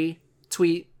Marie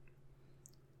tweet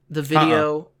the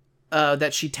video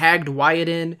that she tagged Wyatt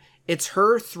in? It's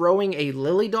her throwing a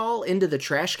Lily doll into the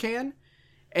trash can,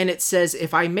 and it says,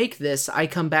 "If I make this, I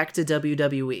come back to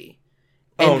WWE."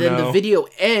 And then the video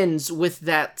ends with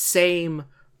that same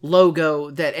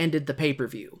logo that ended the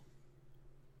pay-per-view.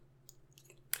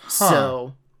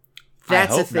 So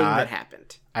that's a thing that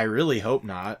happened. I really hope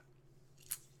not.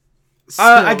 So,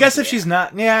 I guess if she's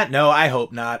not... Yeah, no, I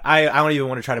hope not. I don't even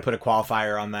want to try to put a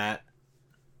qualifier on that.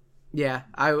 Yeah,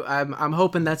 I'm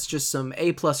hoping that's just some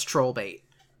A+ troll bait.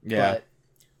 Yeah. But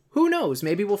who knows?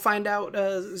 Maybe we'll find out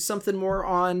something more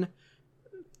on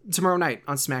tomorrow night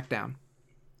on SmackDown.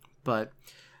 But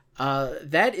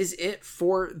that is it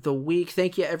for the week.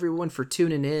 Thank you, everyone, for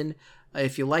tuning in.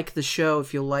 If you like the show,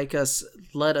 if you like us,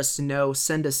 let us know.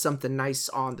 Send us something nice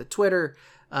on the Twitter.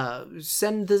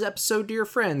 Send this episode to your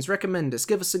friends. Recommend us.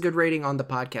 Give us a good rating on the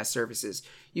podcast services.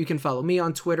 You can follow me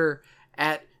on Twitter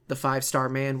at the 5-Star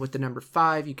Man with the number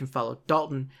 5. You can follow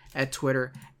Dalton at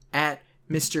Twitter at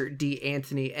Mr. D.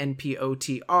 Anthony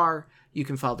NPOTR. You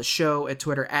can follow the show at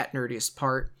Twitter at Nerdiest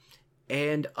Part.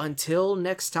 And until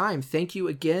next time, thank you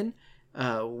again.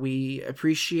 We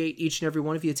appreciate each and every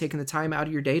one of you taking the time out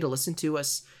of your day to listen to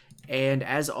us. And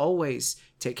as always,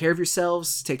 take care of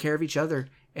yourselves, take care of each other,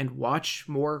 and watch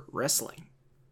more wrestling.